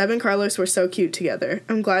it. Seb and Carlos were so cute together.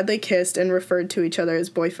 I'm glad they kissed and referred to each other as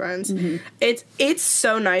boyfriends. Mm-hmm. It's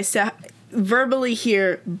so nice to verbally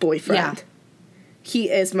hear boyfriend. Yeah. He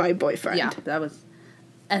is my boyfriend. Yeah, that was...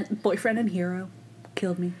 And boyfriend and hero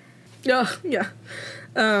killed me. Oh, yeah.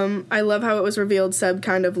 I love how it was revealed Seb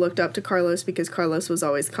kind of looked up to Carlos because Carlos was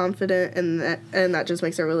always confident, and that just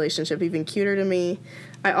makes their relationship even cuter to me.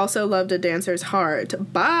 I also loved a dancer's heart.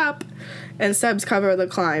 Bop! And Seb's cover of The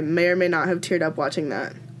Climb. May or may not have teared up watching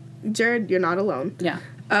that. Jared, you're not alone. Yeah.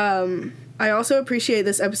 I also appreciate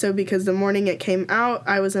this episode because the morning it came out,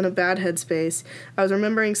 I was in a bad headspace. I was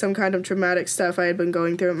remembering some kind of traumatic stuff I had been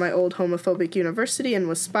going through at my old homophobic university and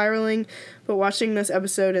was spiraling, but watching this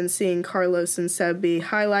episode and seeing Carlos and Seb be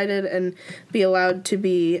highlighted and be allowed to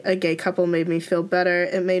be a gay couple made me feel better.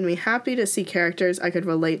 It made me happy to see characters I could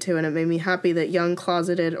relate to, and it made me happy that young,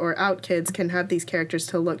 closeted, or out kids can have these characters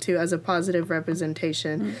to look to as a positive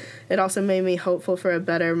representation. Mm. It also made me hopeful for a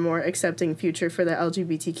better, more accepting future for the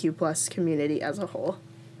LGBTQ plus community as a whole.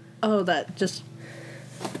 Oh, that just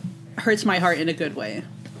hurts my heart in a good way.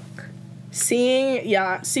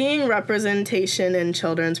 Seeing representation in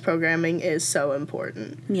children's programming is so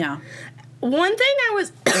important. Yeah. One thing I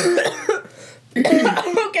was...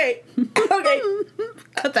 Okay.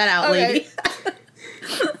 Cut that out, lady.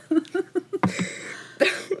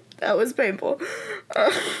 That was painful.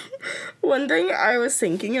 One thing I was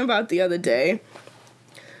thinking about the other day,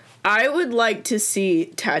 I would like to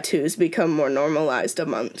see tattoos become more normalized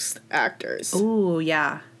amongst actors. Ooh,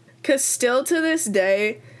 yeah. Because still to this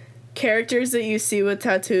day... characters that you see with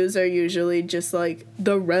tattoos are usually just, like,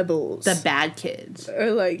 the rebels. The bad kids.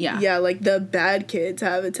 Or, like, like, the bad kids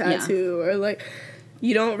have a tattoo. Yeah. Or, like,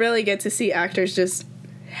 you don't really get to see actors just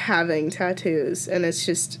having tattoos. And it's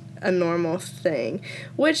just a normal thing.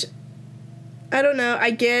 Which, I don't know,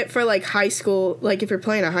 I get for, like, high school. Like, if you're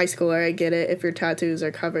playing a high schooler, I get it if your tattoos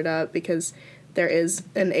are covered up. Because there is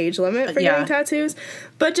an age limit for getting tattoos.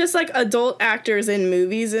 But just, like, adult actors in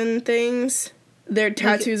movies and things... their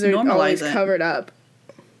tattoos are always covered up.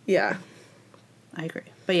 Yeah. I agree.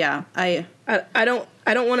 But yeah, I don't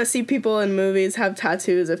want to see people in movies have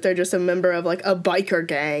tattoos if they're just a member of like a biker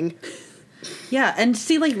gang. Yeah, and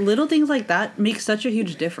see, like, little things like that make such a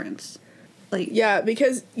huge difference. Like, yeah,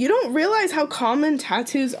 because you don't realize how common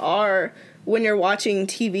tattoos are when you're watching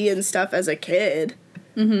TV and stuff as a kid.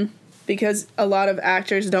 Mm-hmm. Because a lot of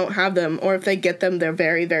actors don't have them, or if they get them, they're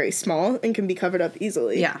very, very small and can be covered up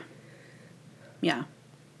easily. Yeah. Yeah.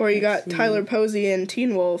 Or you got Tyler Posey in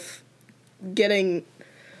Teen Wolf getting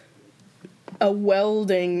a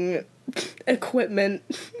welding equipment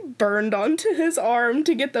burned onto his arm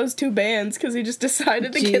to get those 2 bands because he just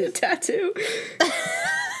decided to get a tattoo.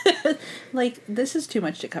 Like, this is too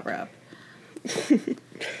much to cover up.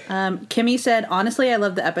 Kimmy said, honestly, I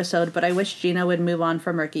love the episode, but I wish Gina would move on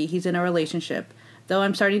from Ricky. He's in a relationship. Though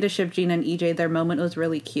I'm starting to ship Gina and EJ, their moment was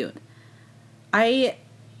really cute.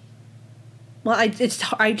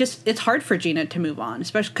 It's hard for Gina to move on,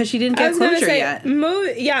 especially because she didn't get closure yet.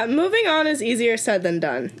 Moving on is easier said than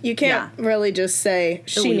done. You can't really just say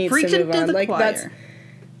she needs to move on. Like that's,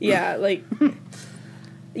 like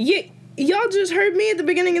y'all just heard me at the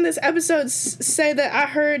beginning of this episode say that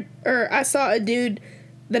I saw a dude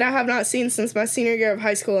that I have not seen since my senior year of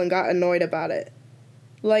high school and got annoyed about it.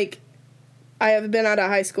 Like, I have been out of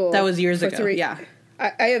high school. That was years ago. Yeah.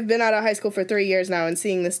 I have been out of high school for 3 years now, and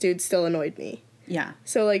seeing this dude still annoyed me. Yeah.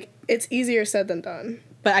 So, like, it's easier said than done.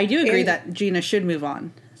 But I do agree that Gina should move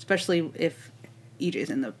on, especially if EJ's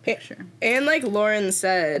in the picture. And like Lauren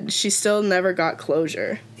said, she still never got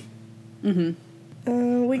closure.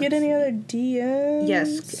 Mm-hmm. We get any other DMs?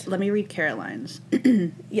 Yes. Let me read Caroline's.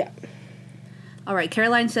 Yeah. All right.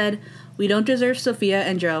 Caroline said, we don't deserve Sophia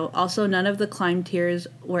and Joe. Also, none of the climb tiers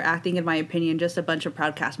were acting, in my opinion, just a bunch of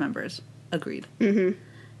proud cast members. Agreed. Mm-hmm.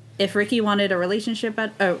 If Ricky wanted relationship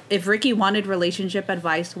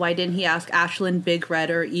advice, why didn't he ask Ashlyn, Big Red,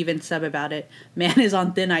 or even Seb about it? Man is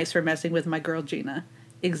on thin ice for messing with my girl Gina.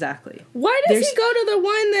 Exactly. Why does he go to the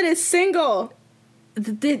one that is single?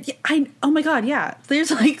 Oh my god, yeah.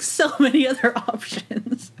 There's like so many other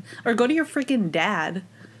options. Or go to your freaking dad.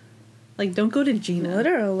 Like, don't go to Gina.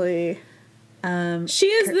 Literally. She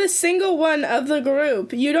is the single one of the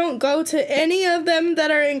group. You don't go to any of them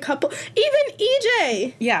that are in couple. Even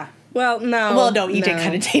EJ. Yeah. Well, no. Well, no, EJ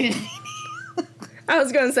kind of dated me. I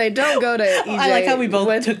was going to say, don't go to EJ. I like how we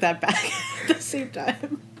both took that back at the same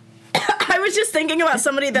time. I was just thinking about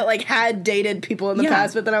somebody that, like, had dated people in the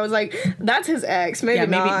past, but then I was like, that's his ex. Maybe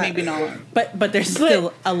not. Maybe not. But there's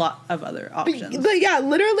still a lot of other options. But yeah,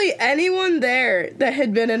 literally anyone there that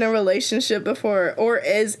had been in a relationship before or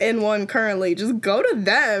is in one currently, just go to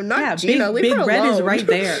them, not Gina. Leave Big her Red alone. is right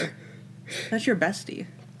there. That's your bestie.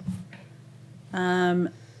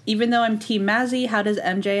 Even though I'm Team Mazzy, how does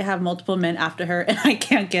MJ have multiple men after her and I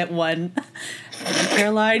can't get one?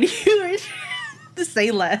 Caroline, you are to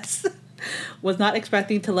say less. Was not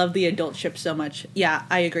expecting to love the adult ship so much. Yeah,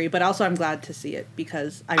 I agree. But also I'm glad to see it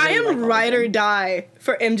because I am ride or die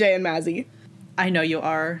for MJ and Mazzy. I know you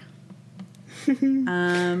are.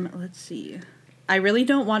 Let's see. I really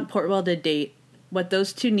don't want Portwell to date. What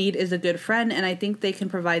those two need is a good friend, and I think they can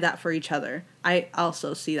provide that for each other. I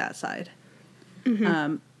also see that side.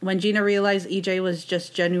 Mm-hmm. When Gina realized EJ was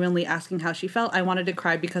just genuinely asking how she felt, I wanted to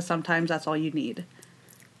cry because sometimes that's all you need.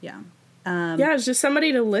 Yeah. It's just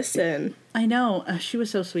somebody to listen. I know. She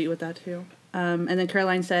was so sweet with that, too. And then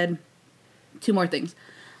Caroline said 2 more things.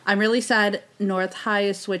 I'm really sad North High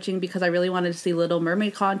is switching because I really wanted to see Little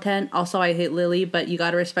Mermaid content. Also, I hate Lily, but you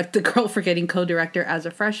gotta respect the girl for getting co-director as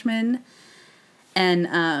a freshman.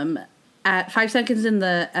 And at 5 seconds in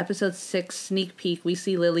the episode 6 sneak peek, we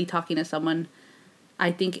see Lily talking to someone.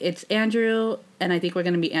 I think it's Andrew, and I think we're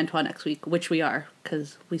going to meet Antoine next week, which we are,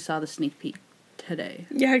 because we saw the sneak peek today.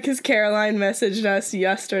 Yeah, because Caroline messaged us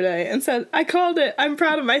yesterday and said, I called it. I'm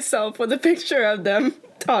proud of myself with a picture of them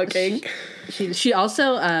talking. She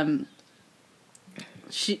also,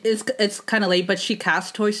 it's kind of late, but she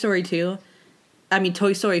cast Toy Story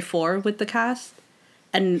 4 with the cast.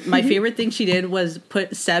 And my favorite thing she did was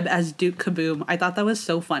put Seb as Duke Kaboom. I thought that was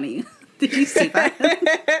so funny. Did you see that?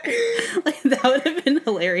 Like, that would have been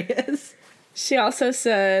hilarious. She also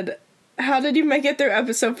said, how did you make it through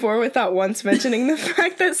episode 4 without once mentioning the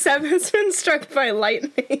fact that Seb has been struck by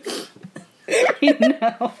lightning? I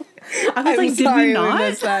know. I was like, did we not?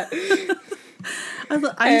 Missed that.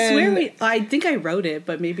 I think I wrote it,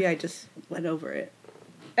 but maybe I just went over it.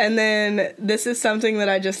 And then this is something that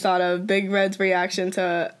I just thought of. Big Red's reaction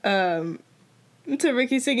to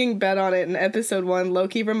Ricky singing Bet on It in episode 1.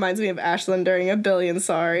 Loki reminds me of Ashlyn during A Billion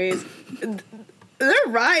Sorries. They're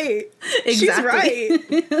right. Exactly.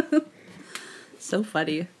 She's right. So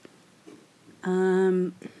funny.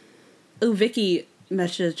 Oh, Vicky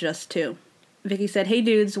messaged us too. Vicky said, "Hey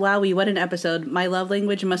dudes, wowie, what an episode. My love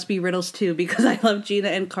language must be riddles too, because I love Gina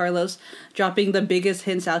and Carlos dropping the biggest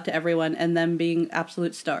hints out to everyone and them being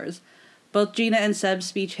absolute stars. Both Gina and Seb's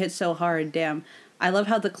speech hit so hard, damn. I love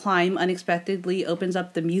how the climb unexpectedly opens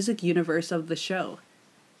up the music universe of the show."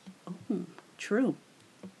 Oh, true.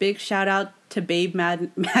 Big shout out to Babe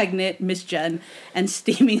Magnet, Miss Jen, and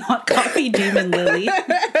Steaming Hot Coffee Demon Lily.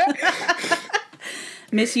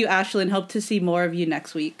 Miss you, Ashlyn. Hope to see more of you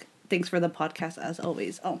next week. Thanks for the podcast as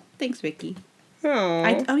always. Oh, thanks, Vicky.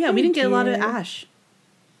 Oh yeah, we didn't get a lot of Ash.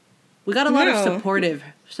 We got a lot of supportive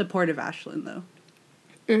Ashlyn though.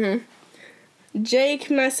 Mm-hmm. Jake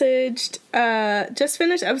messaged, just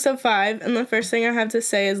finished episode 5, and the first thing I have to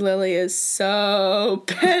say is Lily is so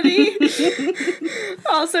petty.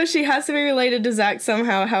 Also, she has to be related to Zach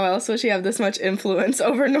somehow. How else will she have this much influence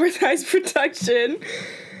over North High's production?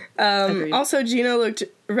 Also, Gina looked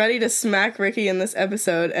ready to smack Ricky in this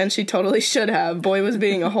episode, and she totally should have. Boy was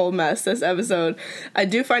being a whole mess this episode. I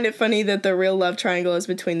do find it funny that the real love triangle is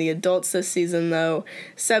between the adults this season, though.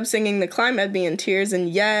 Seb singing The Climb had me in tears, and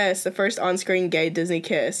yes, the first on-screen gay Disney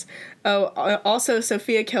kiss. Oh, also,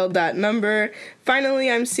 Sophia killed that number. Finally,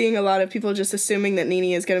 I'm seeing a lot of people just assuming that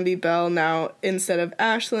Nene is going to be Belle now instead of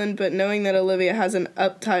Ashlyn, but knowing that Olivia has an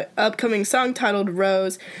upcoming song titled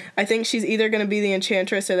Rose, I think she's either going to be the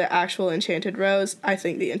Enchantress or the actual Enchanted Rose. I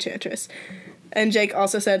think the Enchantress. And Jake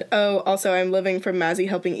also said, oh, also I'm living for Mazzy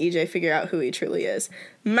helping EJ figure out who he truly is.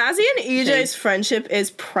 Mazzy and EJ's friendship is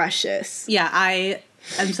precious. Yeah, I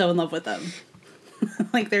am so in love with them.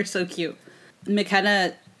 Like, they're so cute.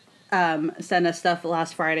 McKenna sent us stuff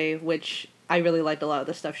last Friday, which I really liked a lot of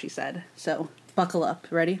the stuff she said. So, buckle up.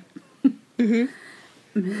 Ready? Mm-hmm.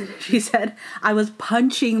 She said, "I was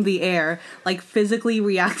punching the air, like physically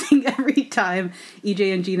reacting every time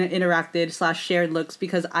EJ and Gina interacted / shared looks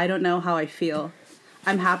because I don't know how I feel.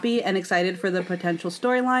 I'm happy and excited for the potential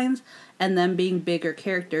storylines and them being bigger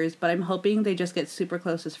characters, but I'm hoping they just get super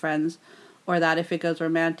close as friends, or that if it goes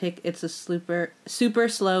romantic, it's a super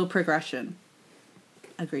slow progression."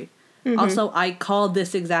 Agreed. Mm-hmm. Also, I called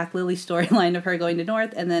this exact Lily storyline of her going to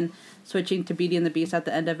North and then switching to Beauty and the Beast at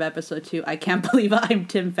the end of episode 2. I can't believe I'm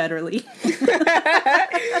Tim Federle.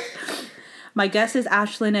 My guess is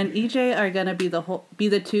Ashlyn and EJ are gonna be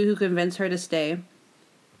the two who convince her to stay.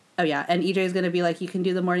 Oh yeah, and EJ is gonna be like, "You can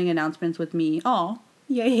do the morning announcements with me." Oh,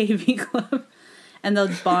 yay, AV Club. And they'll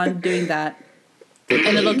bond doing that.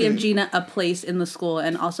 And it'll give Gina a place in the school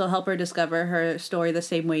and also help her discover her story the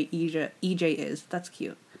same way EJ is. That's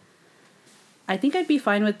cute. I think I'd be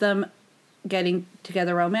fine with them getting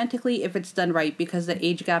together romantically if it's done right, because the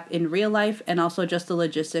age gap in real life and also just the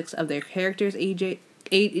logistics of their characters' ages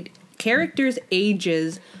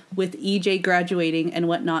with EJ graduating and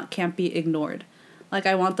whatnot can't be ignored. Like,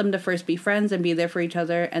 I want them to first be friends and be there for each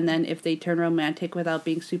other, and then if they turn romantic without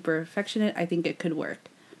being super affectionate, I think it could work.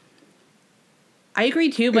 I agree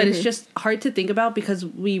too, but it's just hard to think about because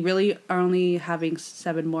we really are only having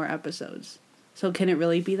 7 more episodes. So can it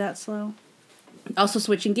really be that slow? Also,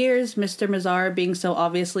 switching gears, Mr. Mazar being so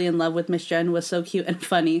obviously in love with Miss Jen was so cute and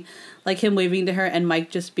funny. Like him waving to her and Mike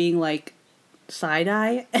just being like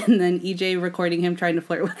side-eye, and then EJ recording him trying to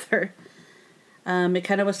flirt with her.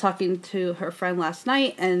 McKenna was talking to her friend last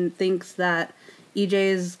night and thinks that EJ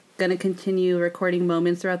is going to continue recording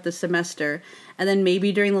moments throughout the semester. And then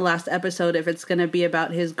maybe during the last episode, if it's going to be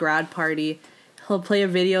about his grad party, he'll play a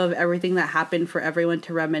video of everything that happened for everyone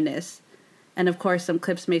to reminisce. And of course, some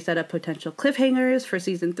clips may set up potential cliffhangers for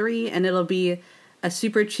season 3, and it'll be a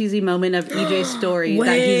super cheesy moment of EJ's story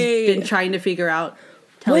that he's been trying to figure out.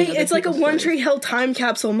 Wait, it's like a One Tree Hill time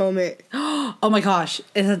capsule moment. Oh my gosh,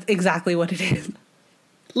 it's exactly what it is.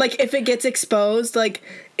 Like, if it gets exposed, like,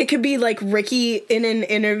 it could be like Ricky in an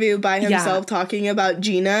interview by himself talking about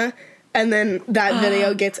Gina, and then that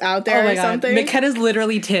video gets out there or something. McKenna's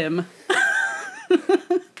literally Tim.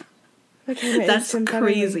 Okay, that's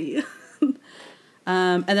crazy.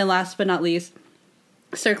 And then last but not least,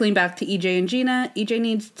 circling back to EJ and Gina, EJ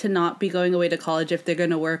needs to not be going away to college if they're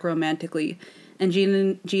going to work romantically. And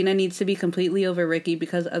Gina needs to be completely over Ricky,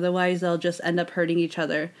 because otherwise they'll just end up hurting each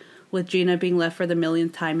other, with Gina being left for the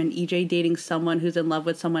millionth time and EJ dating someone who's in love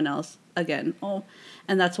with someone else again. Oh,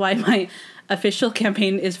 and that's why my official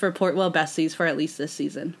campaign is for Portwell Besties for at least this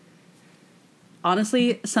season.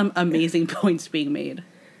 Honestly, some amazing points being made.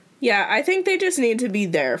 Yeah, I think they just need to be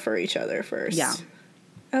there for each other first. Yeah.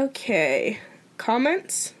 Okay.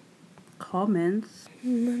 Comments?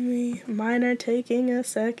 Mine are taking a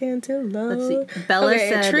second to load. Let's see. Bella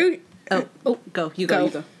said... True... Oh, go. You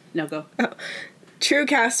go. No, go. True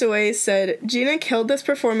Castaways said, Gina killed this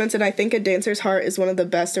performance, and I think A Dancer's Heart is one of the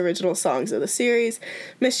best original songs of the series.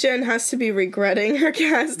 Miss Jen has to be regretting her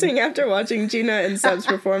casting after watching Gina and Seb's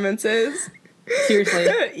performances. Seriously.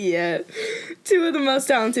 Yeah. Two of the most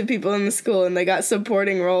talented people in the school, and they got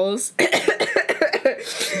supporting roles.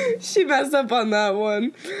 She messed up on that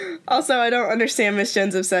one. Also, I don't understand Miss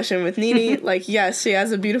Jen's obsession with Nene. Like, yes, she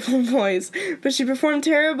has a beautiful voice, but she performed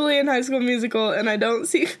terribly in High School Musical, and I don't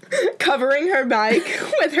see covering her mic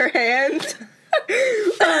with her hand.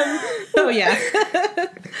 Oh, yeah.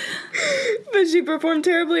 But she performed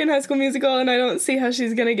terribly in High School Musical, and I don't see how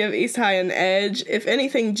she's gonna give East High an edge. If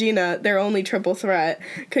anything, Gina, their only triple threat,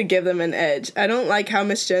 could give them an edge. I don't like how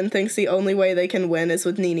Miss Jen thinks the only way they can win is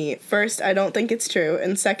with Nene. First, I don't think it's true,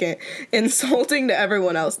 and second, insulting to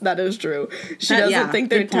everyone else, that is true. She doesn't think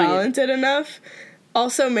they're talented enough.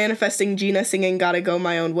 Also, manifesting Gina singing Gotta Go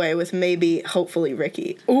My Own Way with maybe, hopefully,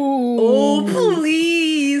 Ricky. Ooh. Oh, please.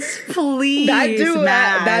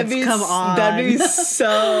 That'd be, come on. That'd be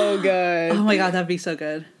so good. Oh my god, that'd be so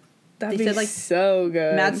good. That'd be so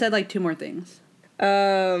good. Matt said, like, 2 more things.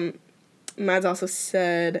 Mads also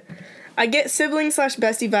said, I get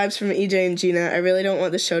sibling/bestie vibes from EJ and Gina. I really don't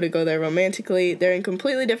want the show to go there romantically. They're in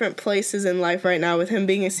completely different places in life right now, with him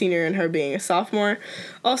being a senior and her being a sophomore.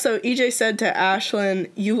 Also, EJ said to Ashlyn,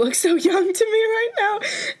 you look so young to me right now,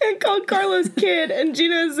 and called Carlos kid, and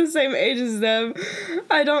Gina is the same age as them.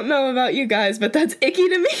 I don't know about you guys, but that's icky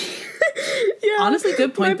to me. Yeah. Honestly,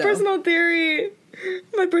 good point, My personal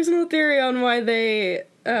theory on why they,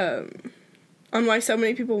 on why so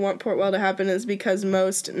many people want Portwell to happen is because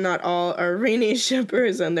most, not all, are Renee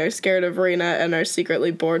shippers, and they're scared of Rena and are secretly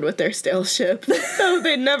bored with their stale ship. So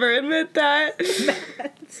they'd never admit that.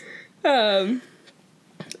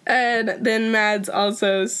 And then Mads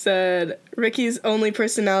also said, Ricky's only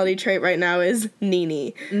personality trait right now is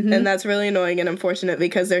Nene. Mm-hmm. And that's really annoying and unfortunate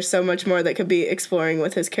because there's so much more that could be exploring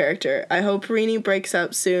with his character. I hope Renee breaks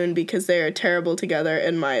up soon because they are terrible together,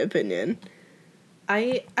 in my opinion.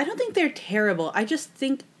 I don't think they're terrible. I just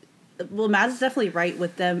think, well, Matt's definitely right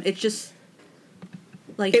with them. It's just,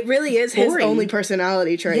 like, it really is boring. His only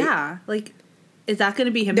personality trait. Yeah, like, is that going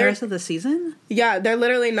to be him the rest of the season? Yeah, they're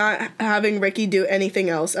literally not having Ricky do anything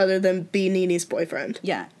else other than be Nene's boyfriend.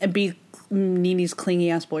 Yeah, and be Nene's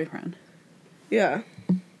clingy-ass boyfriend. Yeah.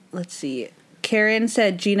 Let's see. Karen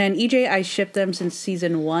said, Gina and EJ, I shipped them since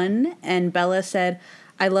season 1. And Bella said,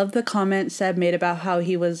 I love the comment Seb made about how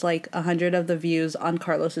he was like 100 of the views on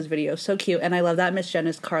Carlos's video. So cute. And I love that Miss Jen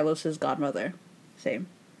is Carlos's godmother. Same.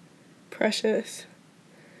 Precious.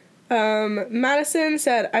 Madison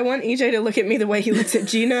said, I want EJ to look at me the way he looks at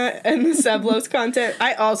Gina and the Seblos content.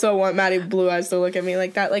 I also want Maddie Blue Eyes to look at me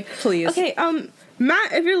like that. Like, please. Okay,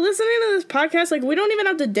 Matt, if you're listening to this podcast, like, we don't even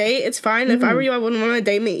have to date. It's fine. Mm-hmm. If I were you, I wouldn't want to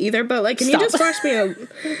date me either. But, like, can you just flash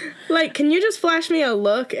me a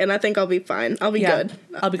look, and I think I'll be fine. I'll be good.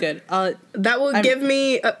 I'll be good. That will give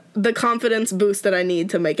me the confidence boost that I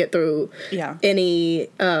need to make it through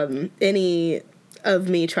any of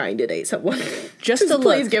me trying to date someone. Just a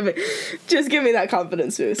please look. Give me that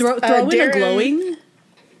confidence boost. Throw in Darren, a glowing.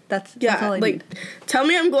 That's all I need. Tell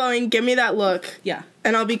me I'm glowing. Give me that look. Yeah.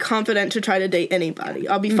 And I'll be confident to try to date anybody.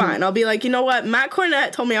 I'll be fine. I'll be like, you know what? Matt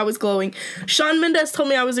Cornett told me I was glowing. Shawn Mendes told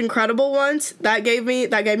me I was incredible once. That gave me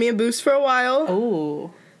a boost for a while.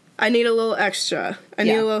 Oh. I need a little extra. I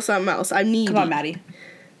need a little something else. I need. Come on, Maddie.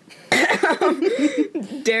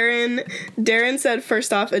 Darren said,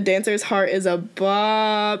 first off, A Dancer's Heart is a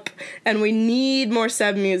bop, and we need more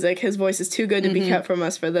Seb music. His voice is too good to be kept from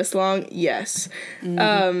us for this long. Yes.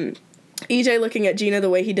 EJ looking at Gina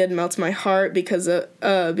the way he did melts my heart because of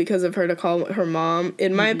her to call her mom.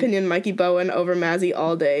 In my opinion, Mikey Bowen over Mazzy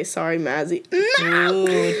all day. Sorry, Mazzy. No!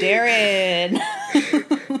 Ooh, Darren.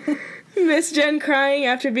 Miss Jen crying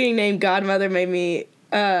after being named Godmother made me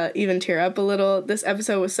even tear up a little. This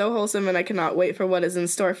episode was so wholesome, and I cannot wait for what is in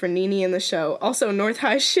store for Nene in the show. Also, North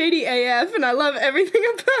High shady AF, and I love everything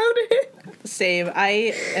about it. Same.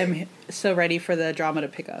 I am so ready for the drama to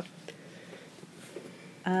pick up.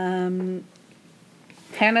 Hannah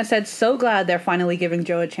said, so glad they're finally giving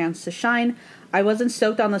Joe a chance to shine. I wasn't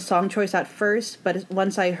stoked on the song choice at first, but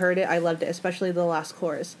once I heard it, I loved it, especially the last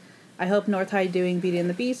chorus. I hope North High doing Beauty and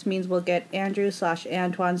the Beast means we'll get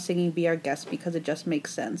Andrew/Antoine singing Be Our Guest because it just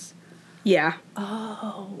makes sense. Yeah.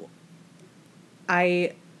 Oh.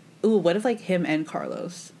 What if, like, him and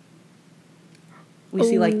Carlos? We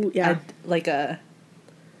see, like, a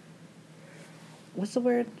what's the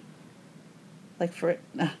word? Like, for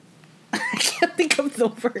I can't think of the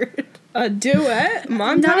word. A duet?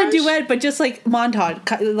 Montage? Not a duet, but just, like,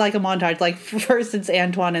 montage. Like a montage. Like, first it's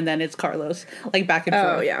Antoine and then it's Carlos. Like, back and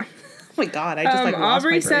forth. Oh, yeah. my god, I just like lost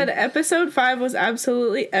Aubrey my said brain. episode 5 was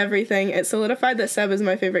absolutely everything. It solidified that Seb is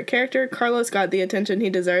my favorite character. Carlos got the attention he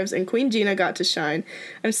deserves, and Queen Gina got to shine.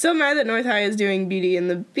 I'm still mad that North High is doing Beauty and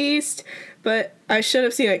the Beast, but I should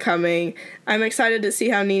have seen it coming. I'm excited to see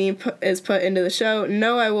how Nene is put into the show.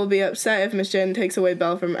 No, I will be upset if Miss Jen takes away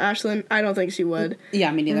Belle from Ashlyn. I don't think she would.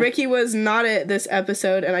 Yeah, me neither. Ricky was not at this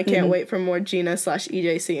episode, and I can't wait for more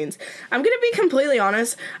Gina/EJ scenes. I'm gonna be completely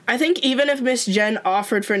honest. I think even if Miss Jen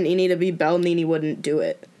offered for Nene to be Belle, Nene wouldn't do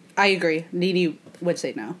it. I agree. Nene would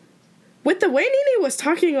say no. With the way Nene was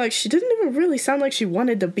talking, like, she didn't even really sound like she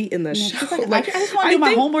wanted to be in the show. Like, I just want to do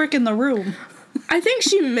my homework in the room. I think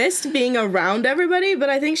she missed being around everybody, but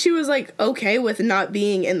I think she was, like, okay with not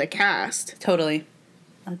being in the cast. Totally.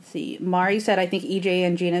 Let's see. Mari said, I think EJ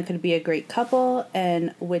and Gina could be a great couple.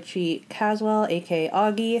 And Witchy Caswell, a.k.a.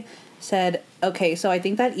 Augie, said, okay, so I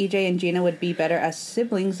think that EJ and Gina would be better as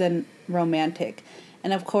siblings than romantic.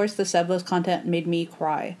 And of course, the Seblos content made me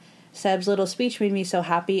cry. Seb's little speech made me so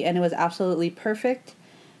happy, and it was absolutely perfect.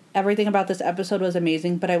 Everything about this episode was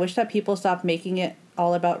amazing, but I wish that people stopped making it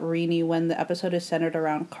all about Rini when the episode is centered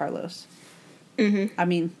around Carlos. Mm-hmm. I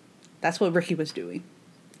mean, that's what Ricky was doing.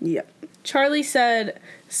 Yeah. Charlie said,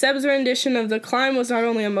 Seb's rendition of The Climb was not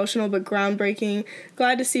only emotional but groundbreaking.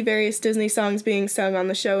 Glad to see various Disney songs being sung on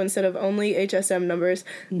the show instead of only HSM numbers.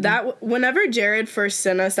 Mm-hmm. That whenever Jared first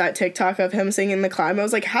sent us that TikTok of him singing The Climb, I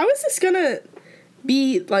was like, how is this gonna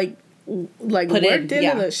be, like worked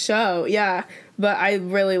into the show? Yeah. But I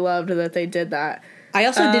really loved that they did that. I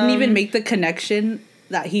also didn't even make the connection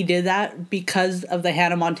that he did that because of the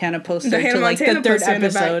Hannah Montana poster the third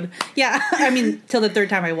episode. Yeah, I mean, till the third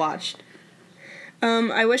time I watched.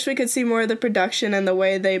 I wish we could see more of the production and the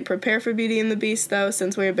way they prepare for Beauty and the Beast, though,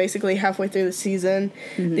 since we're basically halfway through the season.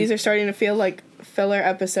 Mm-hmm. These are starting to feel like filler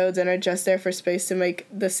episodes and are just there for space to make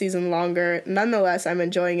the season longer. Nonetheless, I'm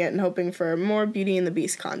enjoying it and hoping for more Beauty and the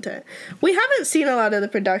Beast content. We haven't seen a lot of the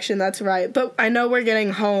production, that's right, but I know we're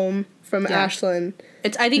getting home from Ashlyn.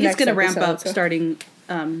 I think it's going to ramp up starting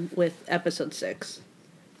with episode 6.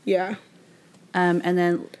 Yeah. And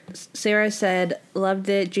then Sarah said, loved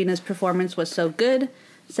it. Gina's performance was so good.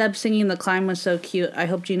 Seb singing The Climb was so cute. I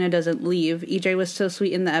hope Gina doesn't leave. EJ was so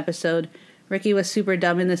sweet in the episode. Ricky was super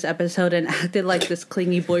dumb in this episode and acted like this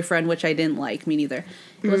clingy boyfriend, which I didn't like. Me neither.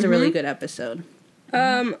 It was a really good episode.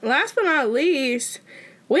 Last but not least,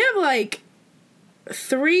 we have like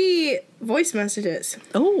 3 voice messages.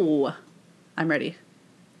 Oh, I'm ready.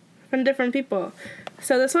 From different people.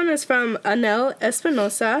 So this one is from Anel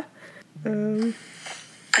Espinosa.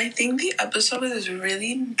 I think the episode was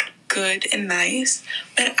really good and nice,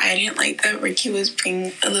 but I didn't like that Ricky was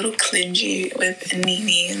being a little clingy with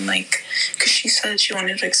Nene, and like, because she said she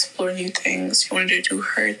wanted to explore new things, she wanted to do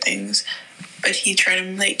her things, but he tried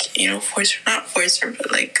to, like, you know, not force her,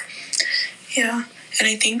 but like, yeah. And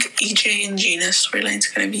I think EJ and Gina's storyline is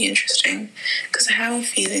going to be interesting, because I have a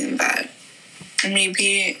feeling that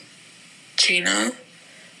maybe Gina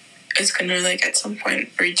is gonna, like, at some point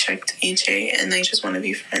reject EJ and they just want to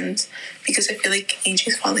be friends, because I feel like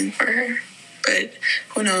EJ's falling for her, but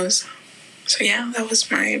who knows. So yeah, that was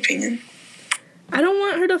my opinion. I don't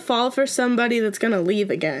want her to fall for somebody that's gonna leave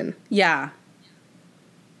again. Yeah.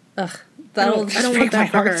 Ugh, that'll just break my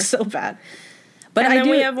heart so bad. But and then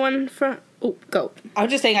we have one from... Oh, go. I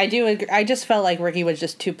was just saying, I do agree. I just felt like Ricky was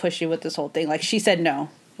just too pushy with this whole thing. Like, she said no.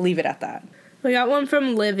 Leave it at that. We got one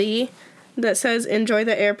from Livy that says, enjoy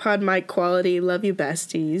the AirPod mic quality. Love you,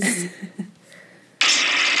 besties.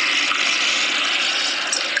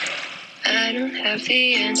 I don't have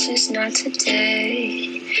the answers, not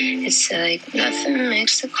today. It's like nothing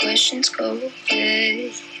makes the questions go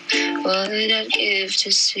away. What would I give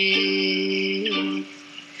to see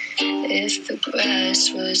if the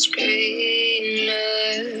grass was greener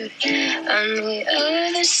on the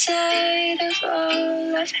other side of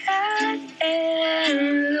all I've had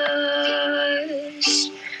and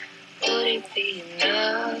lost? Would it be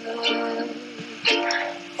enough,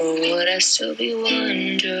 or would I still be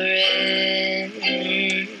wondering?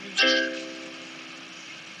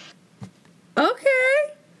 Okay.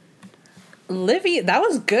 Livy, that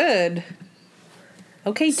was good.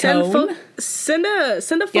 Okay, Tone. Send a full send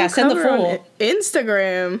the cover full on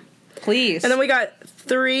Instagram, please. And then we got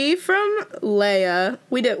 3 from Leia.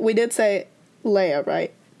 We did say Leia,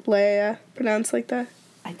 right? Leia, pronounced like that.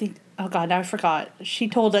 I think. Oh God, now I forgot. She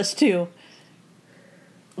told us too.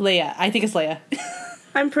 Leia, I think it's Leia.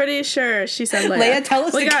 I'm pretty sure she said Leia. Leia, tell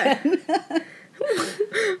us again.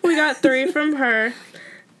 We got 3 from her.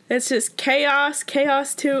 It's just Chaos,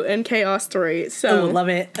 Chaos 2, and Chaos 3. So love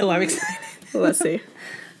it. Oh, I'm excited. Let's see.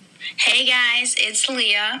 Hey guys, it's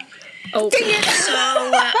Leah. Oh,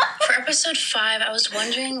 So, for episode 5, I was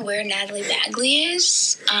wondering where Natalie Bagley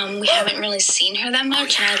is. We haven't really seen her that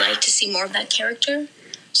much, and I'd like to see more of that character.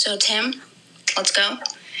 So, Tim, let's go.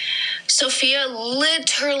 Sophia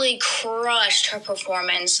literally crushed her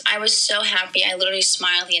performance. I was so happy. I literally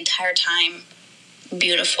smiled the entire time.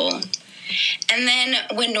 Beautiful. And then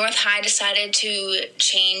when North High decided to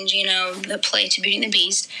change, the play to Beauty and the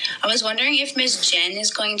Beast, I was wondering if Miss Jen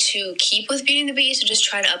is going to keep with Beauty and the Beast or just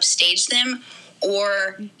try to upstage them,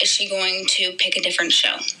 or is she going to pick a different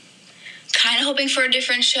show? Kind of hoping for a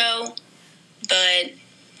different show, but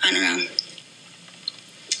I don't know.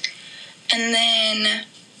 And then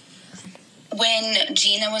when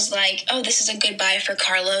Gina was like, oh, this is a goodbye for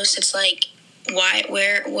Carlos, it's like, why,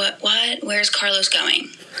 where's Carlos going?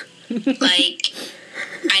 Like,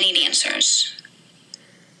 I need answers.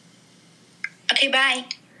 Okay, bye.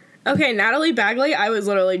 Okay, Natalie Bagley, I was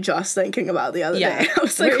literally just thinking about the other day. I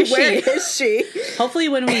was like, where is she? Hopefully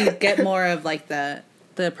when we get more of, like, the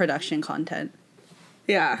production content.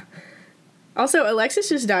 Yeah. Also, Alexis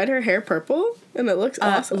just dyed her hair purple, and it looks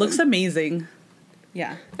awesome. It looks amazing.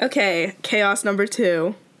 Yeah. Okay, chaos number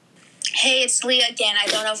 2. Hey, it's Leah again. I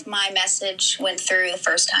don't know if my message went through the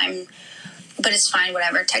first time, but it's fine,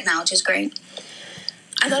 whatever. Technology is great.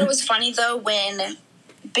 I thought it was funny, though, when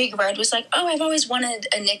Big Red was like, oh, I've always wanted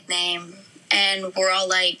a nickname. And we're all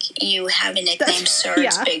like, you have a nickname, sir. Yeah.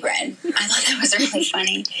 It's Big Red. I thought that was really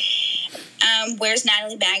funny. Where's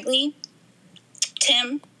Natalie Bagley?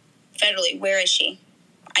 Tim, federally, where is she?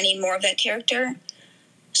 I need more of that character.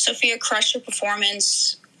 Sophia crushed her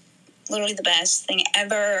performance. Literally the best thing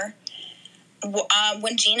ever.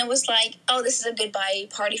 When Gina was like, oh, this is a goodbye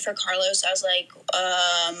party for Carlos, I was like,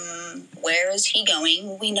 where is he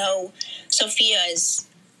going? We know Gina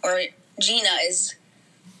is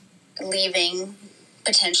leaving,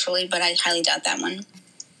 potentially, but I highly doubt that one.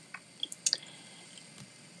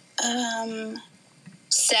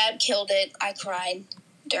 Seb killed it. I cried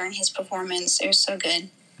during his performance. It was so good.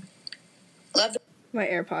 Love it. My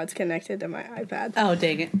AirPods connected to my iPad. Oh,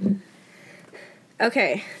 dang it.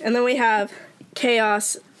 Okay, and then we have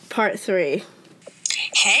Chaos Part 3.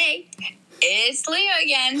 Hey, it's Leah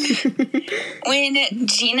again. When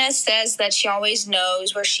Gina says that she always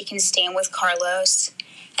knows where she can stand with Carlos,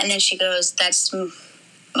 and then she goes, that's a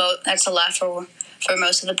lot for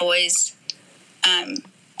most of the boys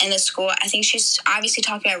in the school. I think she's obviously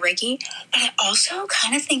talking about Ricky, but I also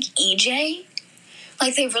kind of think EJ,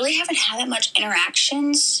 like, they really haven't had that much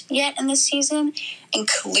interactions yet in this season, and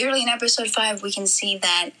clearly in episode 5 we can see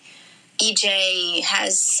that EJ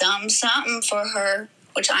has something for her,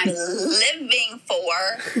 which I'm living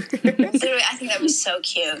for. Literally, I think that was so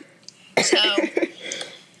cute. So,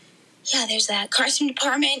 yeah, there's that. Costume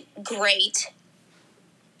department, great.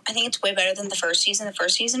 I think it's way better than the first season. The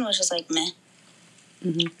first season was just like, meh.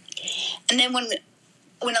 Mm-hmm. And then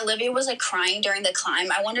when Olivia was, like, crying during the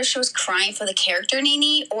climb, I wonder if she was crying for the character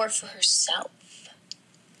Nene or for herself.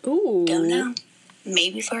 Ooh. Don't know.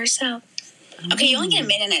 Maybe for herself. Okay, you only get a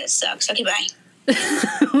minute and it sucks. Okay, bye.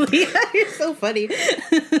 Yeah, you're so funny.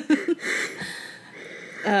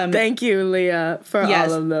 Thank you, Leah, for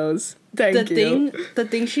all of those. Thank you. The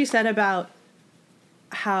thing she said about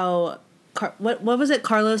how what was it?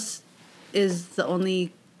 Carlos is the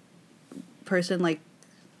only person, like,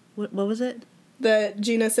 what was it? That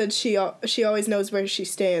Gina said she always knows where she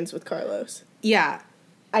stands with Carlos. Yeah,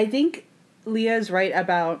 I think Leah's right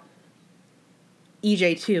about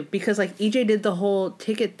EJ too, because, like, EJ did the whole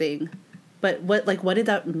ticket thing, but what did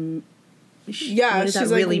that? Yeah, what did she's that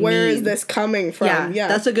like, really where mean? is this coming from? Yeah,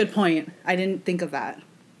 that's a good point. I didn't think of that.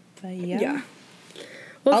 But yeah.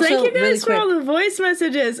 Well, also, thank you guys really for quick, all the voice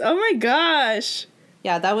messages. Oh my gosh.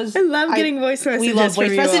 Yeah, that was. I love getting voice messages. We love voice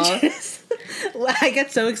from messages. I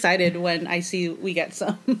get so excited when I see we get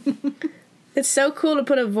some. It's so cool to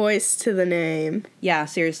put a voice to the name. Yeah,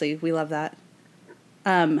 seriously, we love that.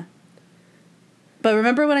 But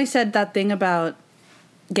remember when I said that thing about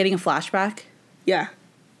getting a flashback? Yeah.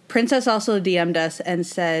 Princess also DM'd us and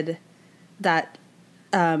said that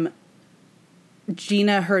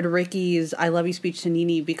Gina heard Ricky's I love you speech to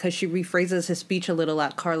Nene because she rephrases his speech a little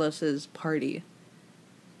at Carlos's party.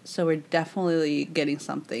 So we're definitely getting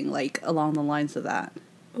something, like, along the lines of that.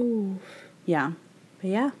 Ooh. Yeah. But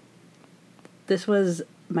yeah. This was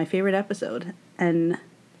my favorite episode. And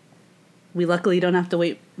we luckily don't have to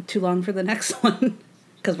wait too long for the next one.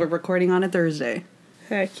 Because we're recording on a Thursday.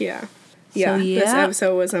 Heck yeah. Yeah, So, this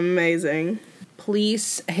episode was amazing.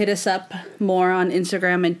 Please hit us up more on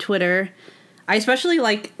Instagram and Twitter. I especially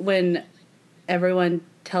like when everyone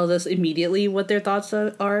tells us immediately what their thoughts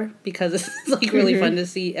are, because it's, like, really fun to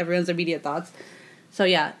see everyone's immediate thoughts. So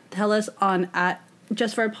yeah, tell us on at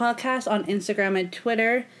Just for a Podcast on Instagram and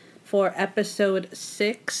Twitter for episode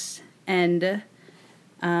 6. And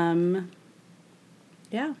yeah.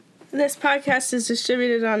 This podcast is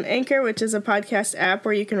distributed on Anchor, which is a podcast app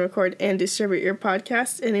where you can record and distribute your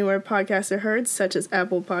podcasts anywhere podcasts are heard, such as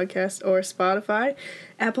Apple Podcasts or Spotify.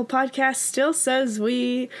 Apple Podcasts still says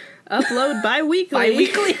we upload bi-weekly.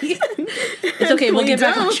 Bi-weekly. It's okay, we'll get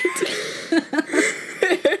back on track.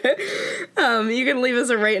 You can leave us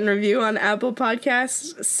a rate and review on Apple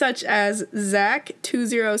Podcasts, such as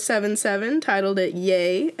Zach2077 titled it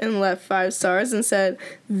Yay and left 5 stars and said,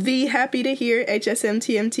 "The happy to hear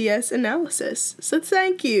HSMTMTS analysis." So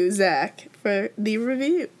thank you, Zach, for the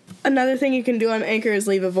review. Another thing you can do on Anchor is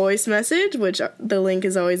leave a voice message, which the link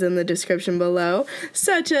is always in the description below,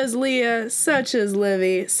 such as Leah, such as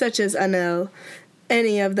Livy, such as Anel,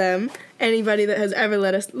 any of them. Anybody that has ever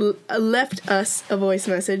left us a voice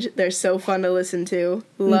message, they're so fun to listen to.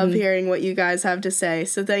 Love hearing what you guys have to say.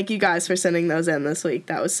 So thank you guys for sending those in this week.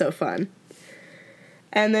 That was so fun.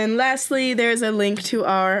 And then lastly, there's a link to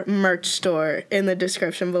our merch store in the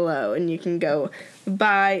description below, and you can go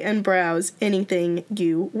buy and browse anything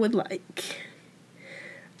you would like.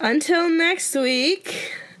 Until next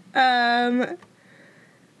week, I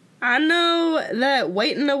know that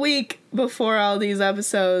waiting a week before all these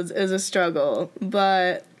episodes is a struggle,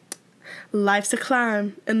 but life's a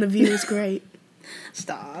climb and the view is great.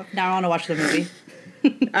 Stop. Now I want to watch the movie.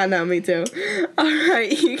 I know, me too. All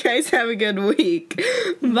right, you guys have a good week.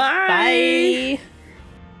 Bye. Bye.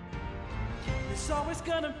 There's always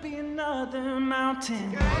gonna be another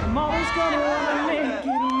mountain. I'm always gonna wanna make it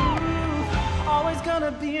move. Always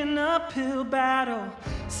gonna be an uphill battle.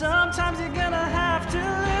 Sometimes you're gonna have to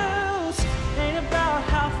lose. Ain't about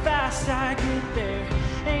how fast I get there.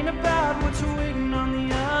 Ain't about what's waiting on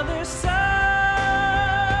the other side.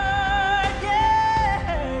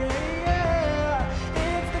 Yeah, yeah.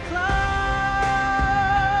 It's the climb.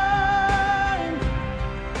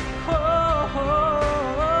 Oh,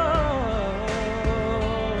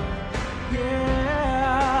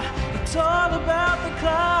 yeah. It's all about the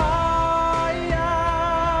climb.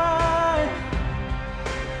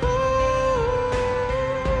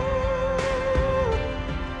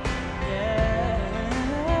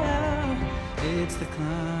 It's the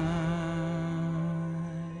climb.